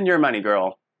 Spend your money,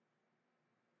 girl.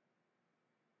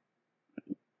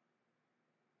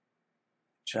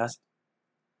 Just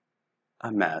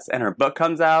a mess. And her book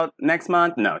comes out next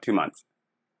month? No, 2 months.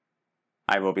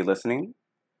 I will be listening.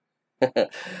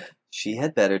 She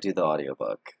had better do the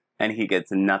audiobook. And he gets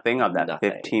nothing of that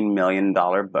 $15 million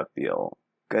book deal.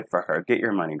 Good for her. Get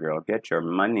your money, girl. Get your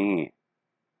money.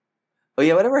 Oh,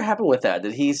 yeah, whatever happened with that?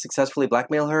 Did he successfully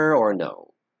blackmail her or no?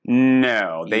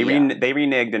 No. They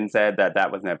reneged and said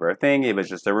that was never a thing. It was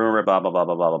just a rumor, blah, blah, blah,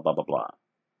 blah, blah, blah, blah, blah.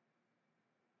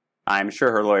 I'm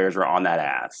sure her lawyers were on that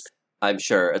ass. I'm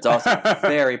sure. It's also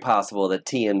very possible that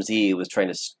TMZ was trying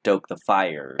to stoke the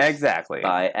fires. Exactly.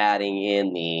 By adding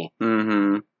in the...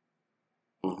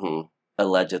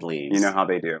 allegedly. You know how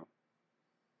they do.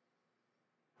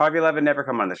 Harvey Levin never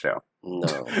come on the show.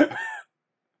 No.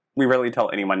 We rarely tell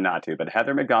anyone not to, but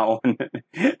Heather McDonald and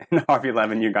Harvey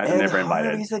Levin, you guys are never invited.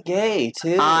 Harvey's a gay,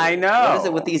 too. I know. What is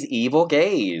it with these evil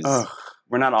gays? Ugh,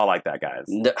 we're not all like that, guys.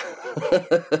 No.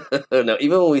 No,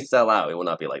 even when we sell out, we will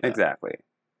not be like that. Exactly.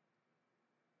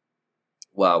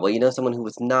 Wow, well, you know someone who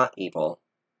was not evil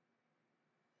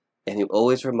and who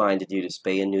always reminded you to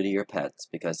spay and neuter your pets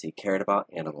because he cared about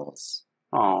animals.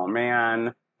 Oh,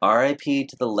 man. R.I.P.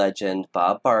 to the legend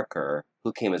Bob Barker,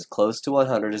 who came as close to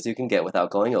 100 as you can get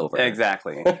without going over.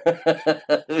 Exactly.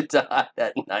 Who died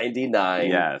at 99.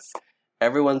 Yes.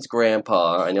 Everyone's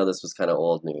grandpa. I know this was kind of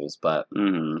old news, but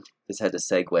just had to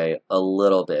segue a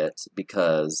little bit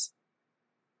because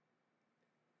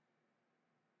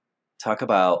talk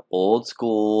about old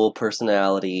school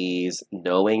personalities,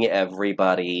 knowing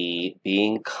everybody,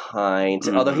 being kind.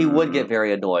 Although he would get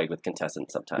very annoyed with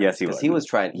contestants sometimes. Yes, he would.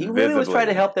 Because he really was trying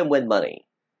to help them win money.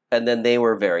 And then they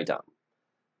were very dumb.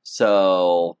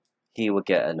 So he would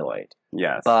get annoyed.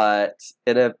 Yes. But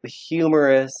in a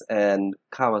humorous and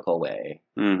comical way.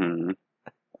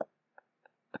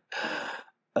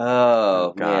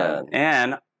 Oh, God. Man.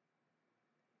 And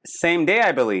same day,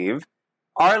 I believe,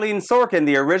 Arlene Sorkin,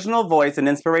 the original voice and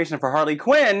inspiration for Harley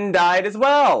Quinn, died as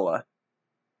well.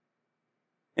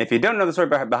 If you don't know the story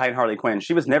behind Harley Quinn,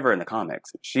 she was never in the comics.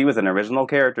 She was an original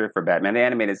character for Batman the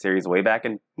Animated Series way back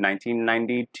in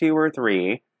 1992 or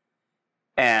 3.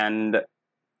 And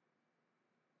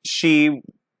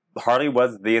Harley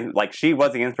was she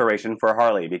was the inspiration for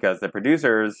Harley because the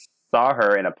producers saw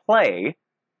her in a play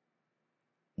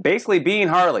basically being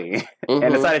Harley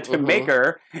and decided to make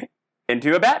her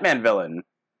into a Batman villain.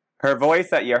 Her voice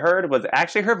that you heard was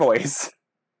actually her voice.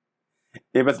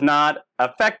 It was not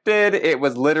affected. It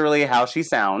was literally how she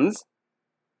sounds.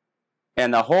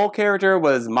 And the whole character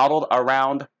was modeled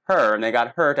around her, and they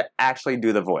got her to actually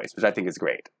do the voice, which I think is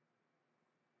great.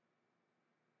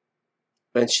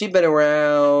 And she'd been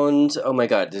around, oh my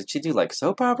God, did she do like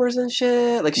soap operas and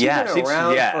shit? Like she'd been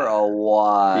around for a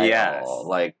while. Yes.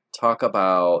 Like talk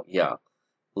about,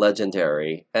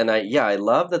 legendary. And I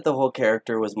love that the whole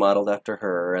character was modeled after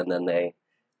her and then they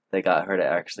got her to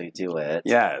actually do it.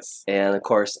 Yes. And of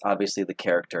course, obviously the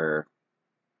character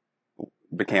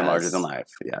became larger than life.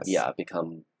 Yes. Yeah,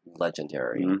 become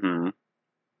legendary.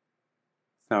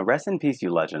 So rest in peace,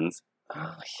 you legends.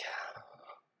 Oh, yeah.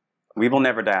 We will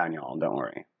never die on y'all, don't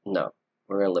worry. No,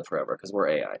 we're going to live forever because we're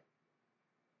AI.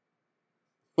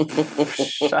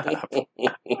 Shut up.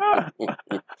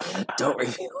 Don't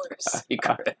reveal our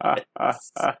secrets. We're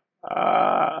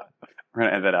going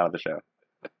to edit out of the show.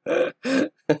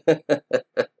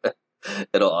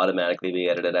 It'll automatically be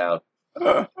edited out.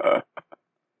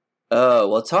 Oh,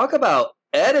 well, talk about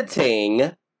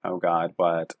editing. Oh, God,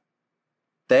 what?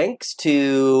 Thanks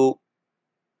to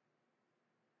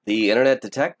the internet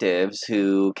detectives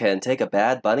who can take a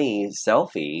Bad Bunny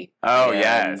selfie. Oh,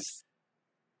 yes.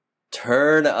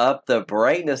 Turn up the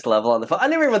brightness level on the phone. I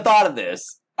never even thought of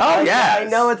this. Oh, yes. I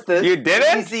know it's the you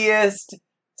didn't? easiest,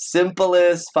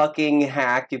 simplest fucking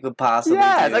hack you could possibly do.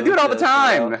 Yes, I do it all the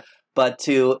time. But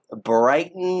to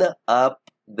brighten up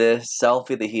this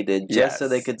selfie that he did just so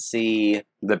they could see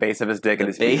the base of his dick and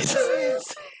his face.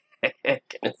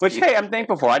 Which, hey, I'm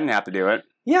thankful for. I didn't have to do it.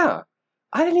 Yeah.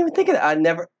 I didn't even think of it. I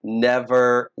never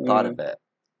thought of it.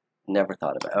 Never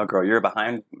thought of it. Oh, girl, you're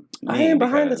behind me. I am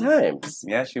behind the times.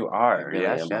 Yes, you are. Really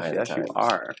yes, you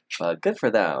are. But good for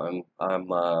them. I'm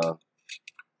so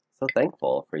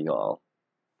thankful for you all.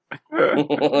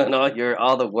 And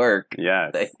all the work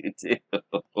that you do.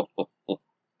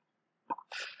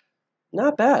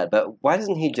 Not bad, but why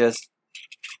doesn't he just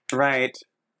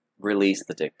release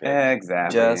the dick pic?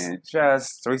 Exactly.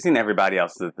 Just we've seen everybody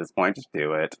else at this point. Just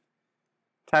do it.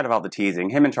 Tired of all the teasing.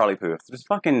 Him and Charlie Puth. Just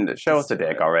fucking show us the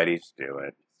dick already. Just do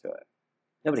it. Just do it.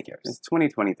 Nobody cares. It's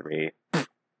 2023.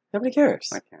 Nobody cares.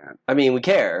 I can't. I mean, we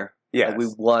care. Yes. Like, we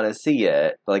want to see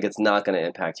it, but like it's not going to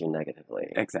impact you negatively.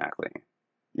 Exactly.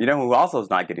 You know who also is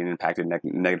not getting impacted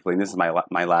negatively? And this is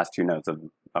my last 2 notes of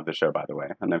the show, by the way.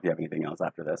 I don't know if you have anything else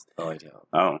after this. Oh, I don't.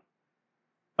 Oh.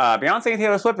 Beyonce and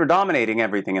Taylor Swift are dominating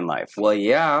everything in life. Well,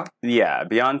 yeah. Yeah,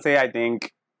 Beyonce, I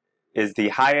think, is the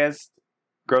highest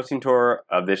grossing tour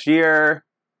of this year.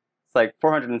 It's like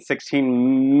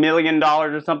 $416 million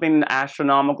or something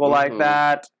astronomical like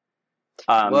that.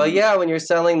 Well, yeah, when you're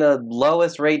selling the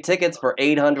lowest rate tickets for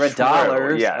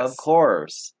 $800, yes. Of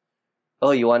course. Oh,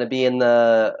 you want to be on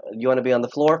the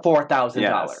floor? $4,000.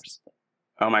 Yes.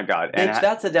 Oh my God! Bitch,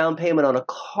 that's a down payment on a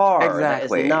car.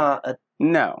 Exactly. That is not a...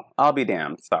 No, I'll be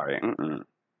damned. Sorry.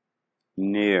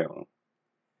 No.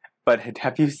 But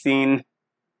have you seen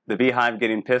the Beehive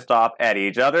getting pissed off at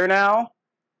each other now?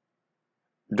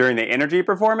 During the Energy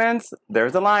performance,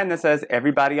 there's a line that says,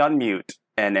 "Everybody on mute,"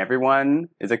 and everyone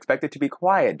is expected to be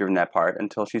quiet during that part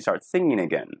until she starts singing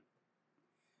again.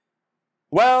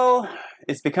 Well,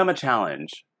 it's become a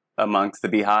challenge amongst the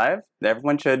Beehive.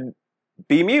 Everyone should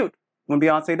be mute when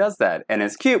Beyonce does that. And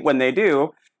it's cute when they do,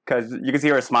 because you can see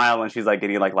her smile when she's like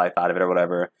getting like life out of it or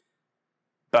whatever.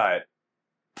 But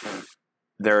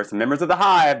there are some members of the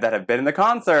Hive that have been in the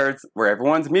concerts where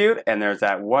everyone's mute, and there's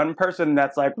that one person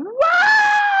that's like,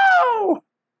 "Wow!"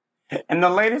 And the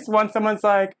latest one, someone's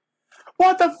like,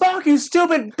 "What the fuck, you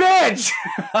stupid bitch!"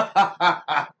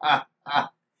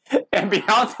 And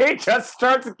Beyonce just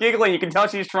starts giggling. You can tell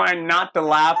she's trying not to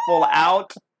laugh full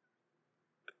out.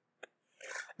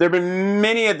 There have been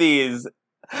many of these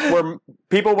where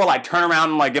people will like turn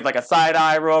around and like give like a side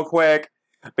eye real quick.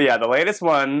 But yeah, the latest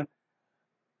one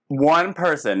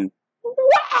person,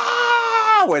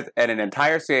 wow, at an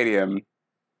entire stadium.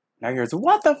 Now here's,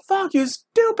 "What the fuck, you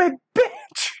stupid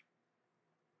bitch!"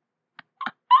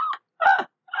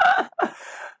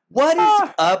 What is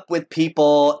up with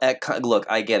people at... Look,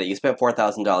 I get it. You spent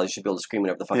 $4,000. You should be able to scream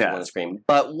whenever the fuck you want to scream.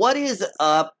 But what is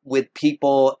up with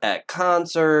people at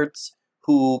concerts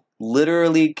who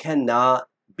literally cannot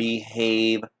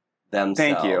behave themselves?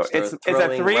 Thank you. It's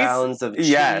a 3 rounds of cheese.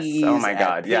 Yes. Oh my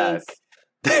God. Yes.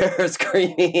 They're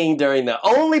screaming during the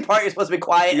only part you're supposed to be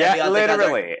quiet. Yeah,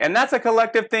 literally. And that's a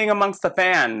collective thing amongst the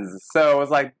fans. So it's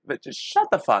like, but just shut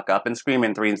the fuck up and scream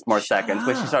in 3 more seconds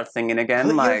when she starts singing again.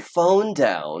 Put like, your phone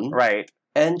down. Right.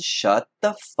 And shut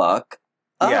the fuck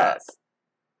up. Yes.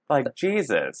 Like,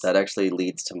 Jesus. That actually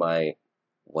leads to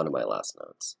one of my last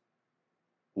notes.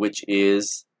 Which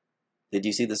is, did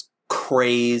you see this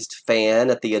crazed fan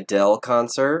at the Adele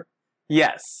concert?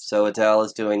 Yes. So Adele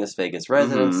is doing this Vegas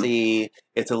residency. Mm-hmm.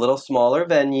 It's a little smaller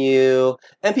venue,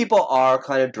 and people are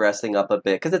kind of dressing up a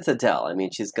bit because it's Adele. I mean,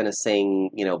 she's going to sing,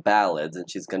 ballads, and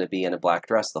she's going to be in a black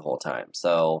dress the whole time.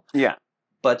 So yeah.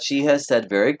 But she has said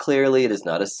very clearly, it is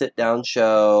not a sit-down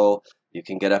show. You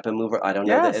can get up and move. I don't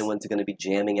know that anyone's going to be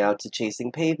jamming out to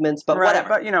Chasing Pavements, but whatever.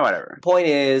 But whatever. Point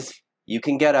is, you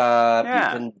can get up. You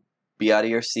can be out of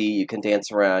your seat. You can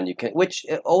dance around. You can, which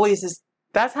it always is.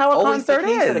 That's how a concert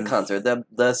is. At a concert,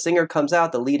 the singer comes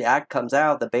out, the lead act comes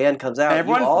out, the band comes out.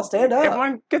 Everyone, you all stand up.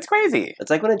 Everyone gets crazy. It's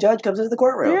like when a judge comes into the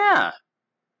courtroom. Yeah.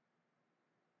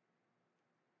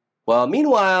 Well,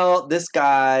 meanwhile, this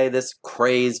guy, this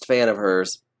crazed fan of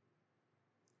hers,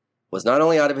 was not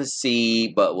only out of his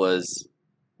seat, but was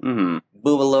moving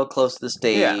a little close to the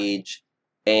stage,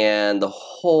 and the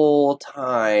whole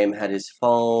time had his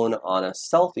phone on a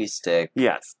selfie stick.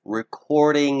 Yes.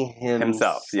 Recording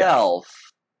himself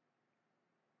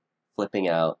flipping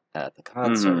out at the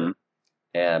concert.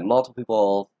 And multiple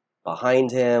people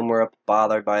behind him were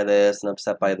bothered by this and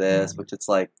upset by this, which it's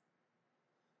like,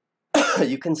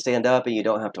 you can stand up and you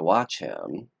don't have to watch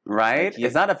him. Right?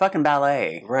 It's not a fucking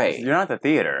ballet. Right. You're not at the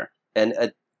theater. And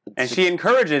she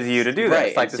encourages you to do this.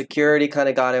 Right. Like security kind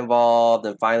of got involved,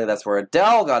 and finally that's where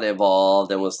Adele got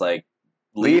involved and was like,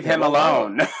 leave him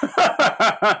alone.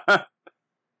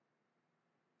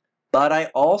 But I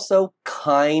also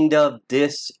kind of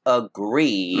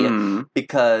disagree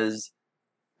because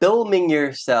filming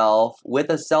yourself with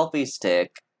a selfie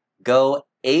stick, go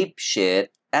ape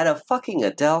shit at a fucking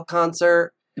Adele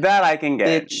concert. That I can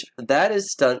get. Bitch, that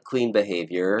is stunt queen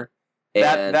behavior.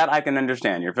 That I can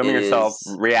understand. You're filming yourself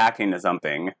reacting to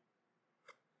something.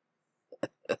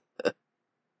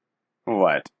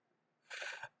 What?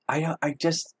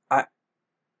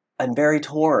 I'm very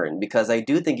torn because I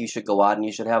do think you should go out and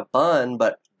you should have fun,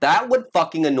 but that would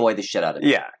fucking annoy the shit out of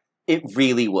me. Yeah. It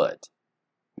really would.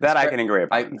 That I can agree with.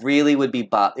 I really would be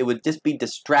it would just be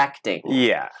distracting.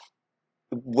 Yeah.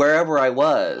 Wherever I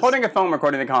was. Holding a phone,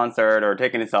 recording the concert, or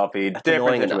taking a selfie, that's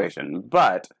different situation. Enough.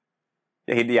 But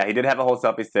he did have a whole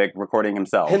selfie stick recording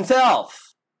himself.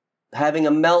 having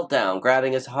a meltdown,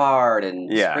 grabbing his heart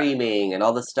and screaming and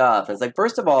all this stuff. And it's like,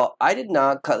 first of all, I did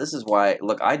not cut. This is why,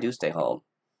 look, I do stay home.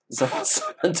 So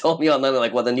someone told me online,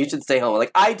 like, well, then you should stay home. I'm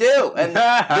like, I do. And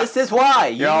this is why.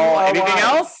 Anything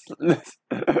else?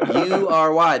 You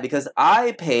are why. Because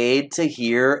I paid to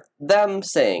hear them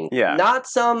sing. Yeah. Not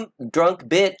some drunk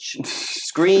bitch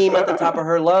scream at the top of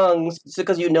her lungs. Just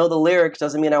because you know the lyrics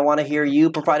doesn't mean I want to hear you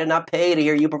perform. I did not pay to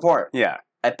hear you perform. Yeah.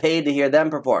 I paid to hear them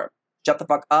perform. Shut the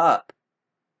fuck up.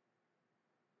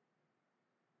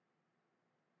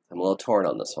 I'm a little torn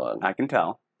on this one. I can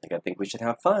tell. Like, I think we should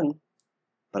have fun.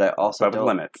 But I also don't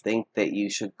limits. think that you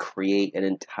should create an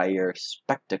entire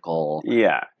spectacle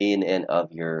in and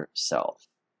of yourself.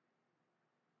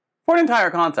 For an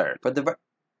entire concert. For the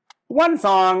one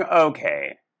song,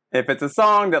 okay. If it's a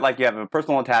song that like you have a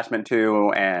personal attachment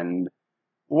to and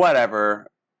whatever,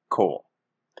 cool.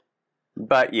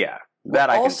 But yeah, that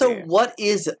I can see. Also, what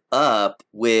is up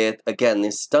with, again,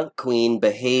 this stunt queen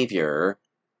behavior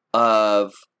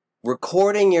of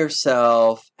recording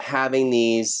yourself having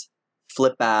these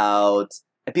flip outs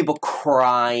and people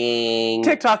crying?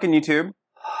 TikTok and YouTube.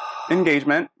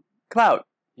 Engagement. Clout.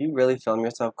 You really film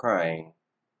yourself crying.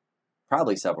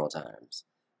 Probably several times.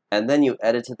 And then you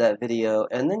edited that video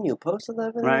and then you posted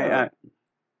that video? Right.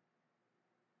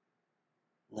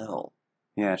 No.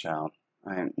 Yeah, child.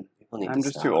 I'm just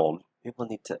stop. too old. People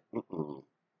need to...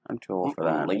 I'm too old for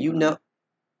that. Like, you know...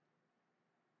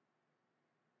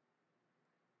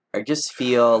 I just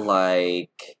feel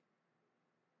like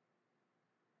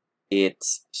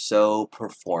it's so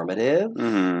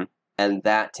performative, and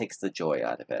that takes the joy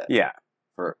out of it. Yeah.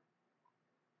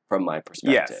 From my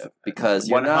perspective. Yes. Because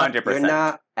you're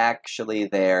not actually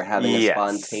there having a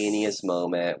spontaneous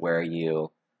moment where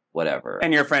you... whatever.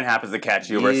 And your friend happens to catch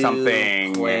you or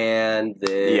something. Plan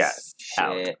this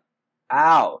shit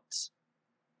out.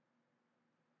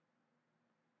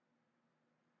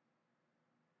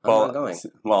 I'm not going.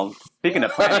 Well, speaking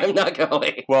of planning. I'm not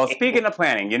going. Well, speaking of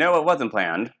planning, you know what wasn't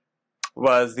planned?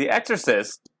 Was The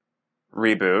Exorcist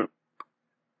reboot.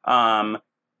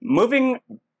 Moving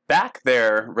back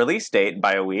their release date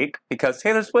by a week because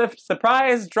Taylor Swift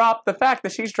dropped the fact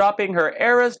that she's dropping her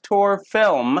Eras Tour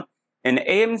film in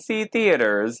AMC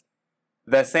theaters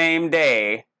the same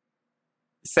day,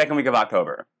 second week of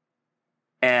October.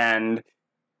 And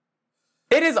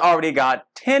it has already got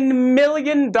 $10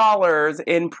 million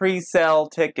in pre-sale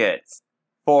tickets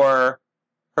for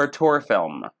her tour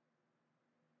film.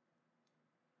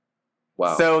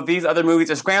 Wow. So these other movies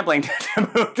are scrambling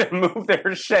to move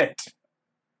their shit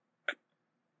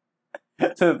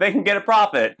so that they can get a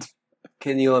profit.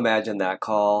 Can you imagine that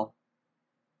call?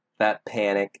 That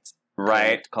panicked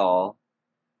call?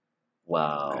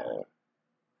 Wow.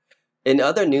 In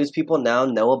other news, people now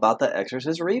know about the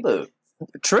Exorcist reboot.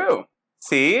 True.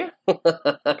 See?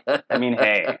 I mean,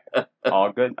 hey,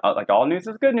 all good. Like, all news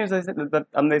is good news, they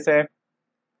say.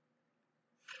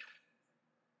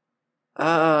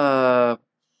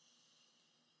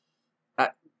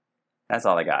 That's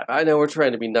all I got. I know we're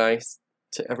trying to be nice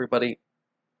to everybody.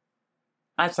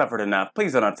 I've suffered enough.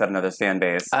 Please don't upset another fan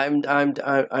base. I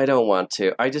don't want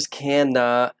to. I just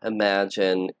cannot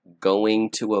imagine going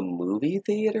to a movie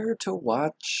theater to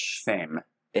watch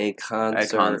a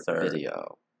concert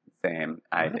video. Same.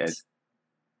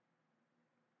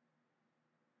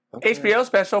 HBO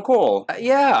special, cool.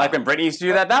 Yeah. Like when Britney used to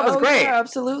do that, that was great. Yeah,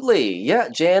 absolutely. Yeah,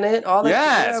 Janet, all that.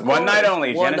 Yes, one night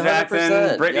only. 100%. Janet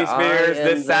Jackson, Britney Spears,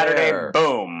 this Saturday,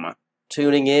 boom.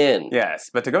 Tuning in. Yes,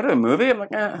 but to go to a movie, I'm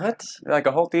like, what? Like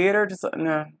a whole theater? Just,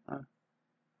 no.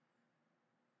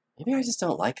 Maybe I just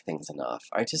don't like things enough.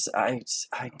 I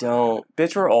don't.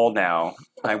 Bitch, we're old now.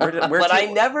 But I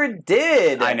never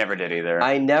did. I never did either.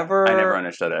 I never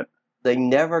understood it. They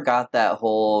never got that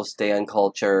whole stan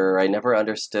culture. I never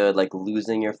understood, like,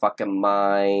 losing your fucking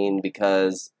mind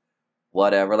because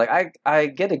whatever. Like, I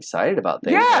get excited about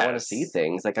things. Yes. I want to see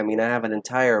things. Like, I mean, I have an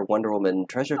entire Wonder Woman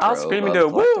treasure trove. I'll scream into a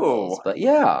woo! But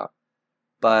yeah.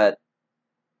 But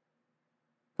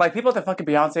like, people at the fucking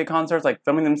Beyonce concerts, like,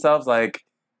 filming themselves, like,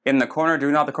 in the corner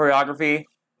doing all the choreography,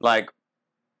 like,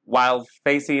 while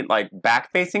facing, like,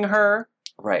 back-facing her.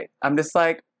 Right. I'm just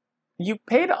like, you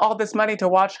paid all this money to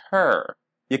watch her.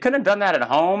 You couldn't have done that at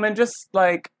home and just,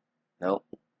 like... Nope.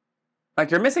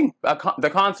 Like, you're missing the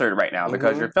concert right now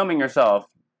because you're filming yourself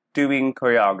doing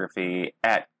choreography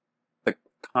at the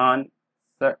concert.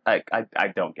 I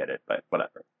don't get it, but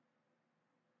whatever.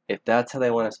 If that's how they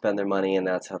want to spend their money and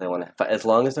that's how they want to... As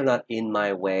long as they're not in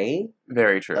my way...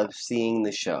 Very true. ...of seeing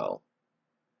the show,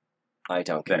 I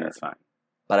don't care. Then it's fine.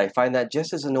 But I find that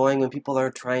just as annoying when people are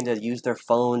trying to use their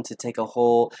phone to take a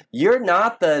whole... You're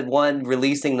not the one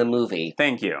releasing the movie.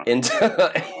 Thank you.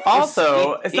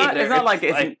 Also, it's not like...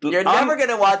 you're never going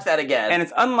to watch that again. And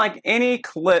it's unlike any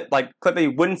clip that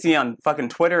you wouldn't see on fucking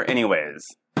Twitter anyways.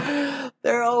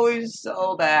 They're always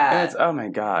so bad. And it's, oh my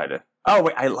God. Oh,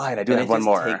 wait, I lied. I do have one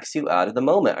more. It takes you out of the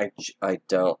moment. I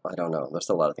don't know. There's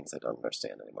a lot of things I don't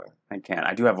understand anymore. I can't.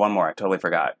 I do have one more. I totally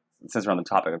forgot. Since we're on the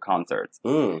topic of concerts.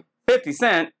 50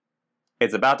 Cent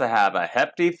is about to have a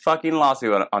hefty fucking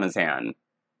lawsuit on his hand.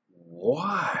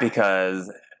 Why?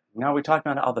 Because, we talked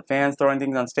about all the fans throwing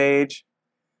things on stage.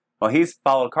 Well, he's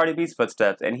followed Cardi B's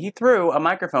footsteps, and he threw a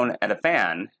microphone at a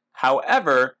fan.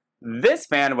 However, this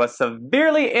fan was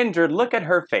severely injured. Look at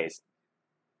her face.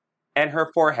 And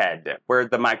her forehead, where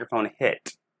the microphone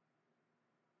hit.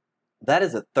 That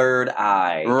is a third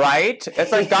eye. Right?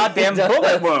 It's a goddamn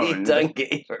bullet wound. He done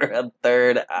gave her a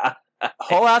third eye.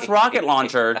 Whole ass rocket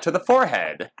launcher to the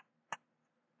forehead.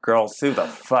 Girl, sue the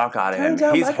fuck out of him. Turns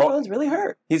out microphones really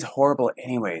hurt. He's horrible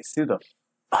anyway. Sue the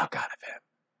fuck out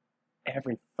of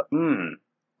him.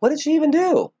 What did she even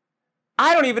do?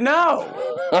 I don't even know.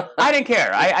 I didn't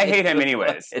care. I hate him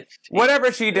anyways.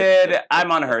 Whatever she did,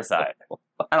 I'm on her side.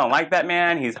 I don't like that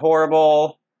man. He's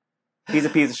horrible. He's a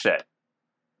piece of shit.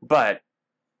 But,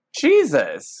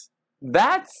 Jesus,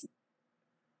 that's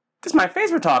my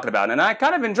face we're talking about, and I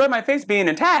kind of enjoy my face being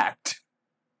intact.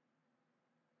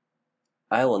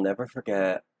 I will never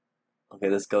forget. Okay,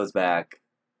 this goes back.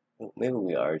 Maybe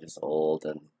we are just old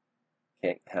and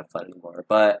can't have fun anymore.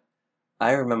 But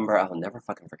I remember, I'll never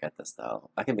fucking forget this, though.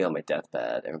 I can be on my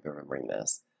deathbed and remembering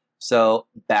this. So,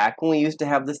 back when we used to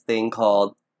have this thing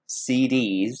called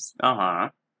CDs. Uh-huh.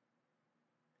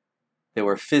 They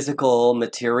were physical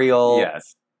material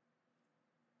yes.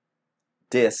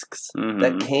 discs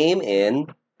that came in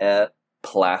a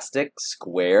plastic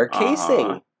square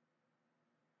casing.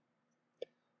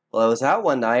 Well, I was out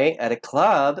one night at a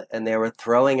club, and they were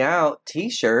throwing out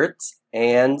T-shirts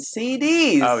and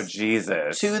CDs. Oh,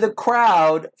 Jesus. To the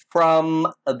crowd from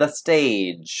the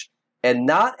stage. And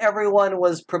not everyone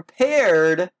was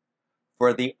prepared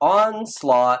for the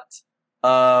onslaught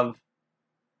of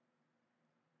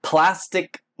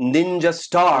plastic ninja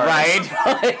stars. Right.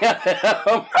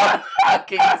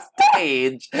 Fucking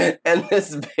stage. And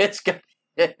this bitch got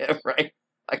hit right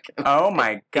fucking Oh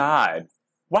my God.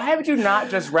 Why would you not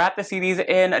just wrap the CDs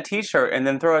in a t-shirt and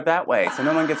then throw it that way so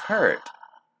no one gets hurt?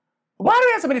 Why do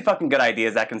we have so many fucking good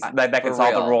ideas that can solve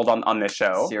the world on this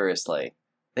show? Seriously.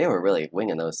 They were really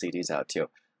winging those CDs out too.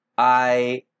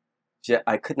 I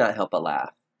could not help but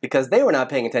laugh. Because they were not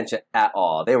paying attention at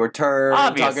all. They were turned,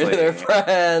 talking to their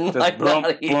friend. Just like,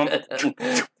 not even.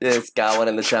 Just got one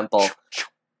in the temple.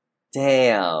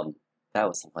 Damn. That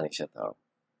was some funny shit, though.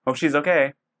 Hope she's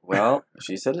okay. Well,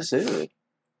 she should have sued.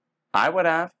 I would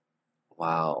have.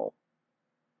 Wow.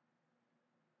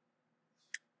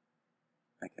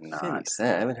 I cannot. 50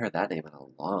 Cent. I haven't heard that name in a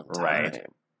long time. Right.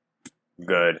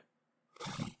 Good.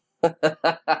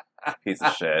 Piece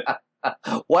of shit.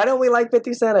 Why don't we like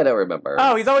 50 Cent? I don't remember.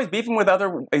 Oh, he's always beefing with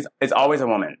other... It's always a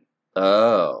woman.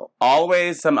 Oh.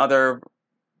 Always some other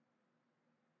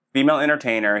female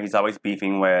entertainer he's always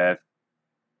beefing with.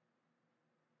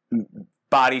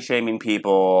 Body-shaming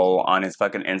people on his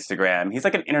fucking Instagram. He's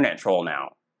like an internet troll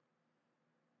now.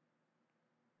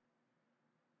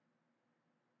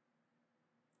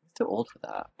 He's too old for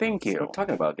that. Thank you. We're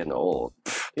talking about getting old.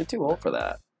 You're too old for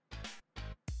that.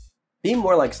 Be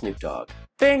more like Snoop Dogg.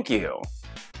 Thank you.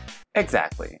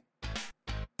 Exactly.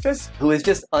 Who is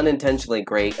just unintentionally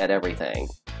great at everything.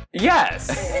 Yes.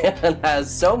 And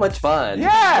has so much fun.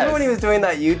 Yes. Remember when he was doing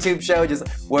that YouTube show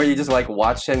where you just like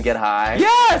watched him get high?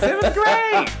 Yes, it was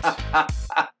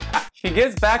great. He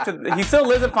gets back to... He still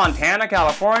lives in Fontana,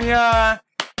 California.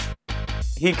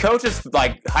 He coaches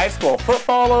like high school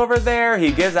football over there.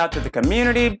 He gives out to the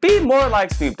community. Be more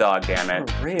like Snoop Dogg, damn it.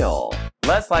 For real.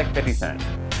 Less like 50 Cent.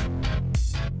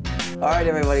 All right,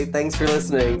 everybody, thanks for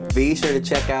listening. Be sure to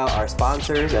check out our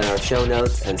sponsors and our show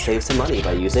notes and save some money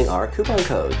by using our coupon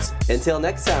codes. Until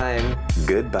next time,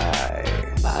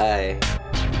 goodbye. Bye.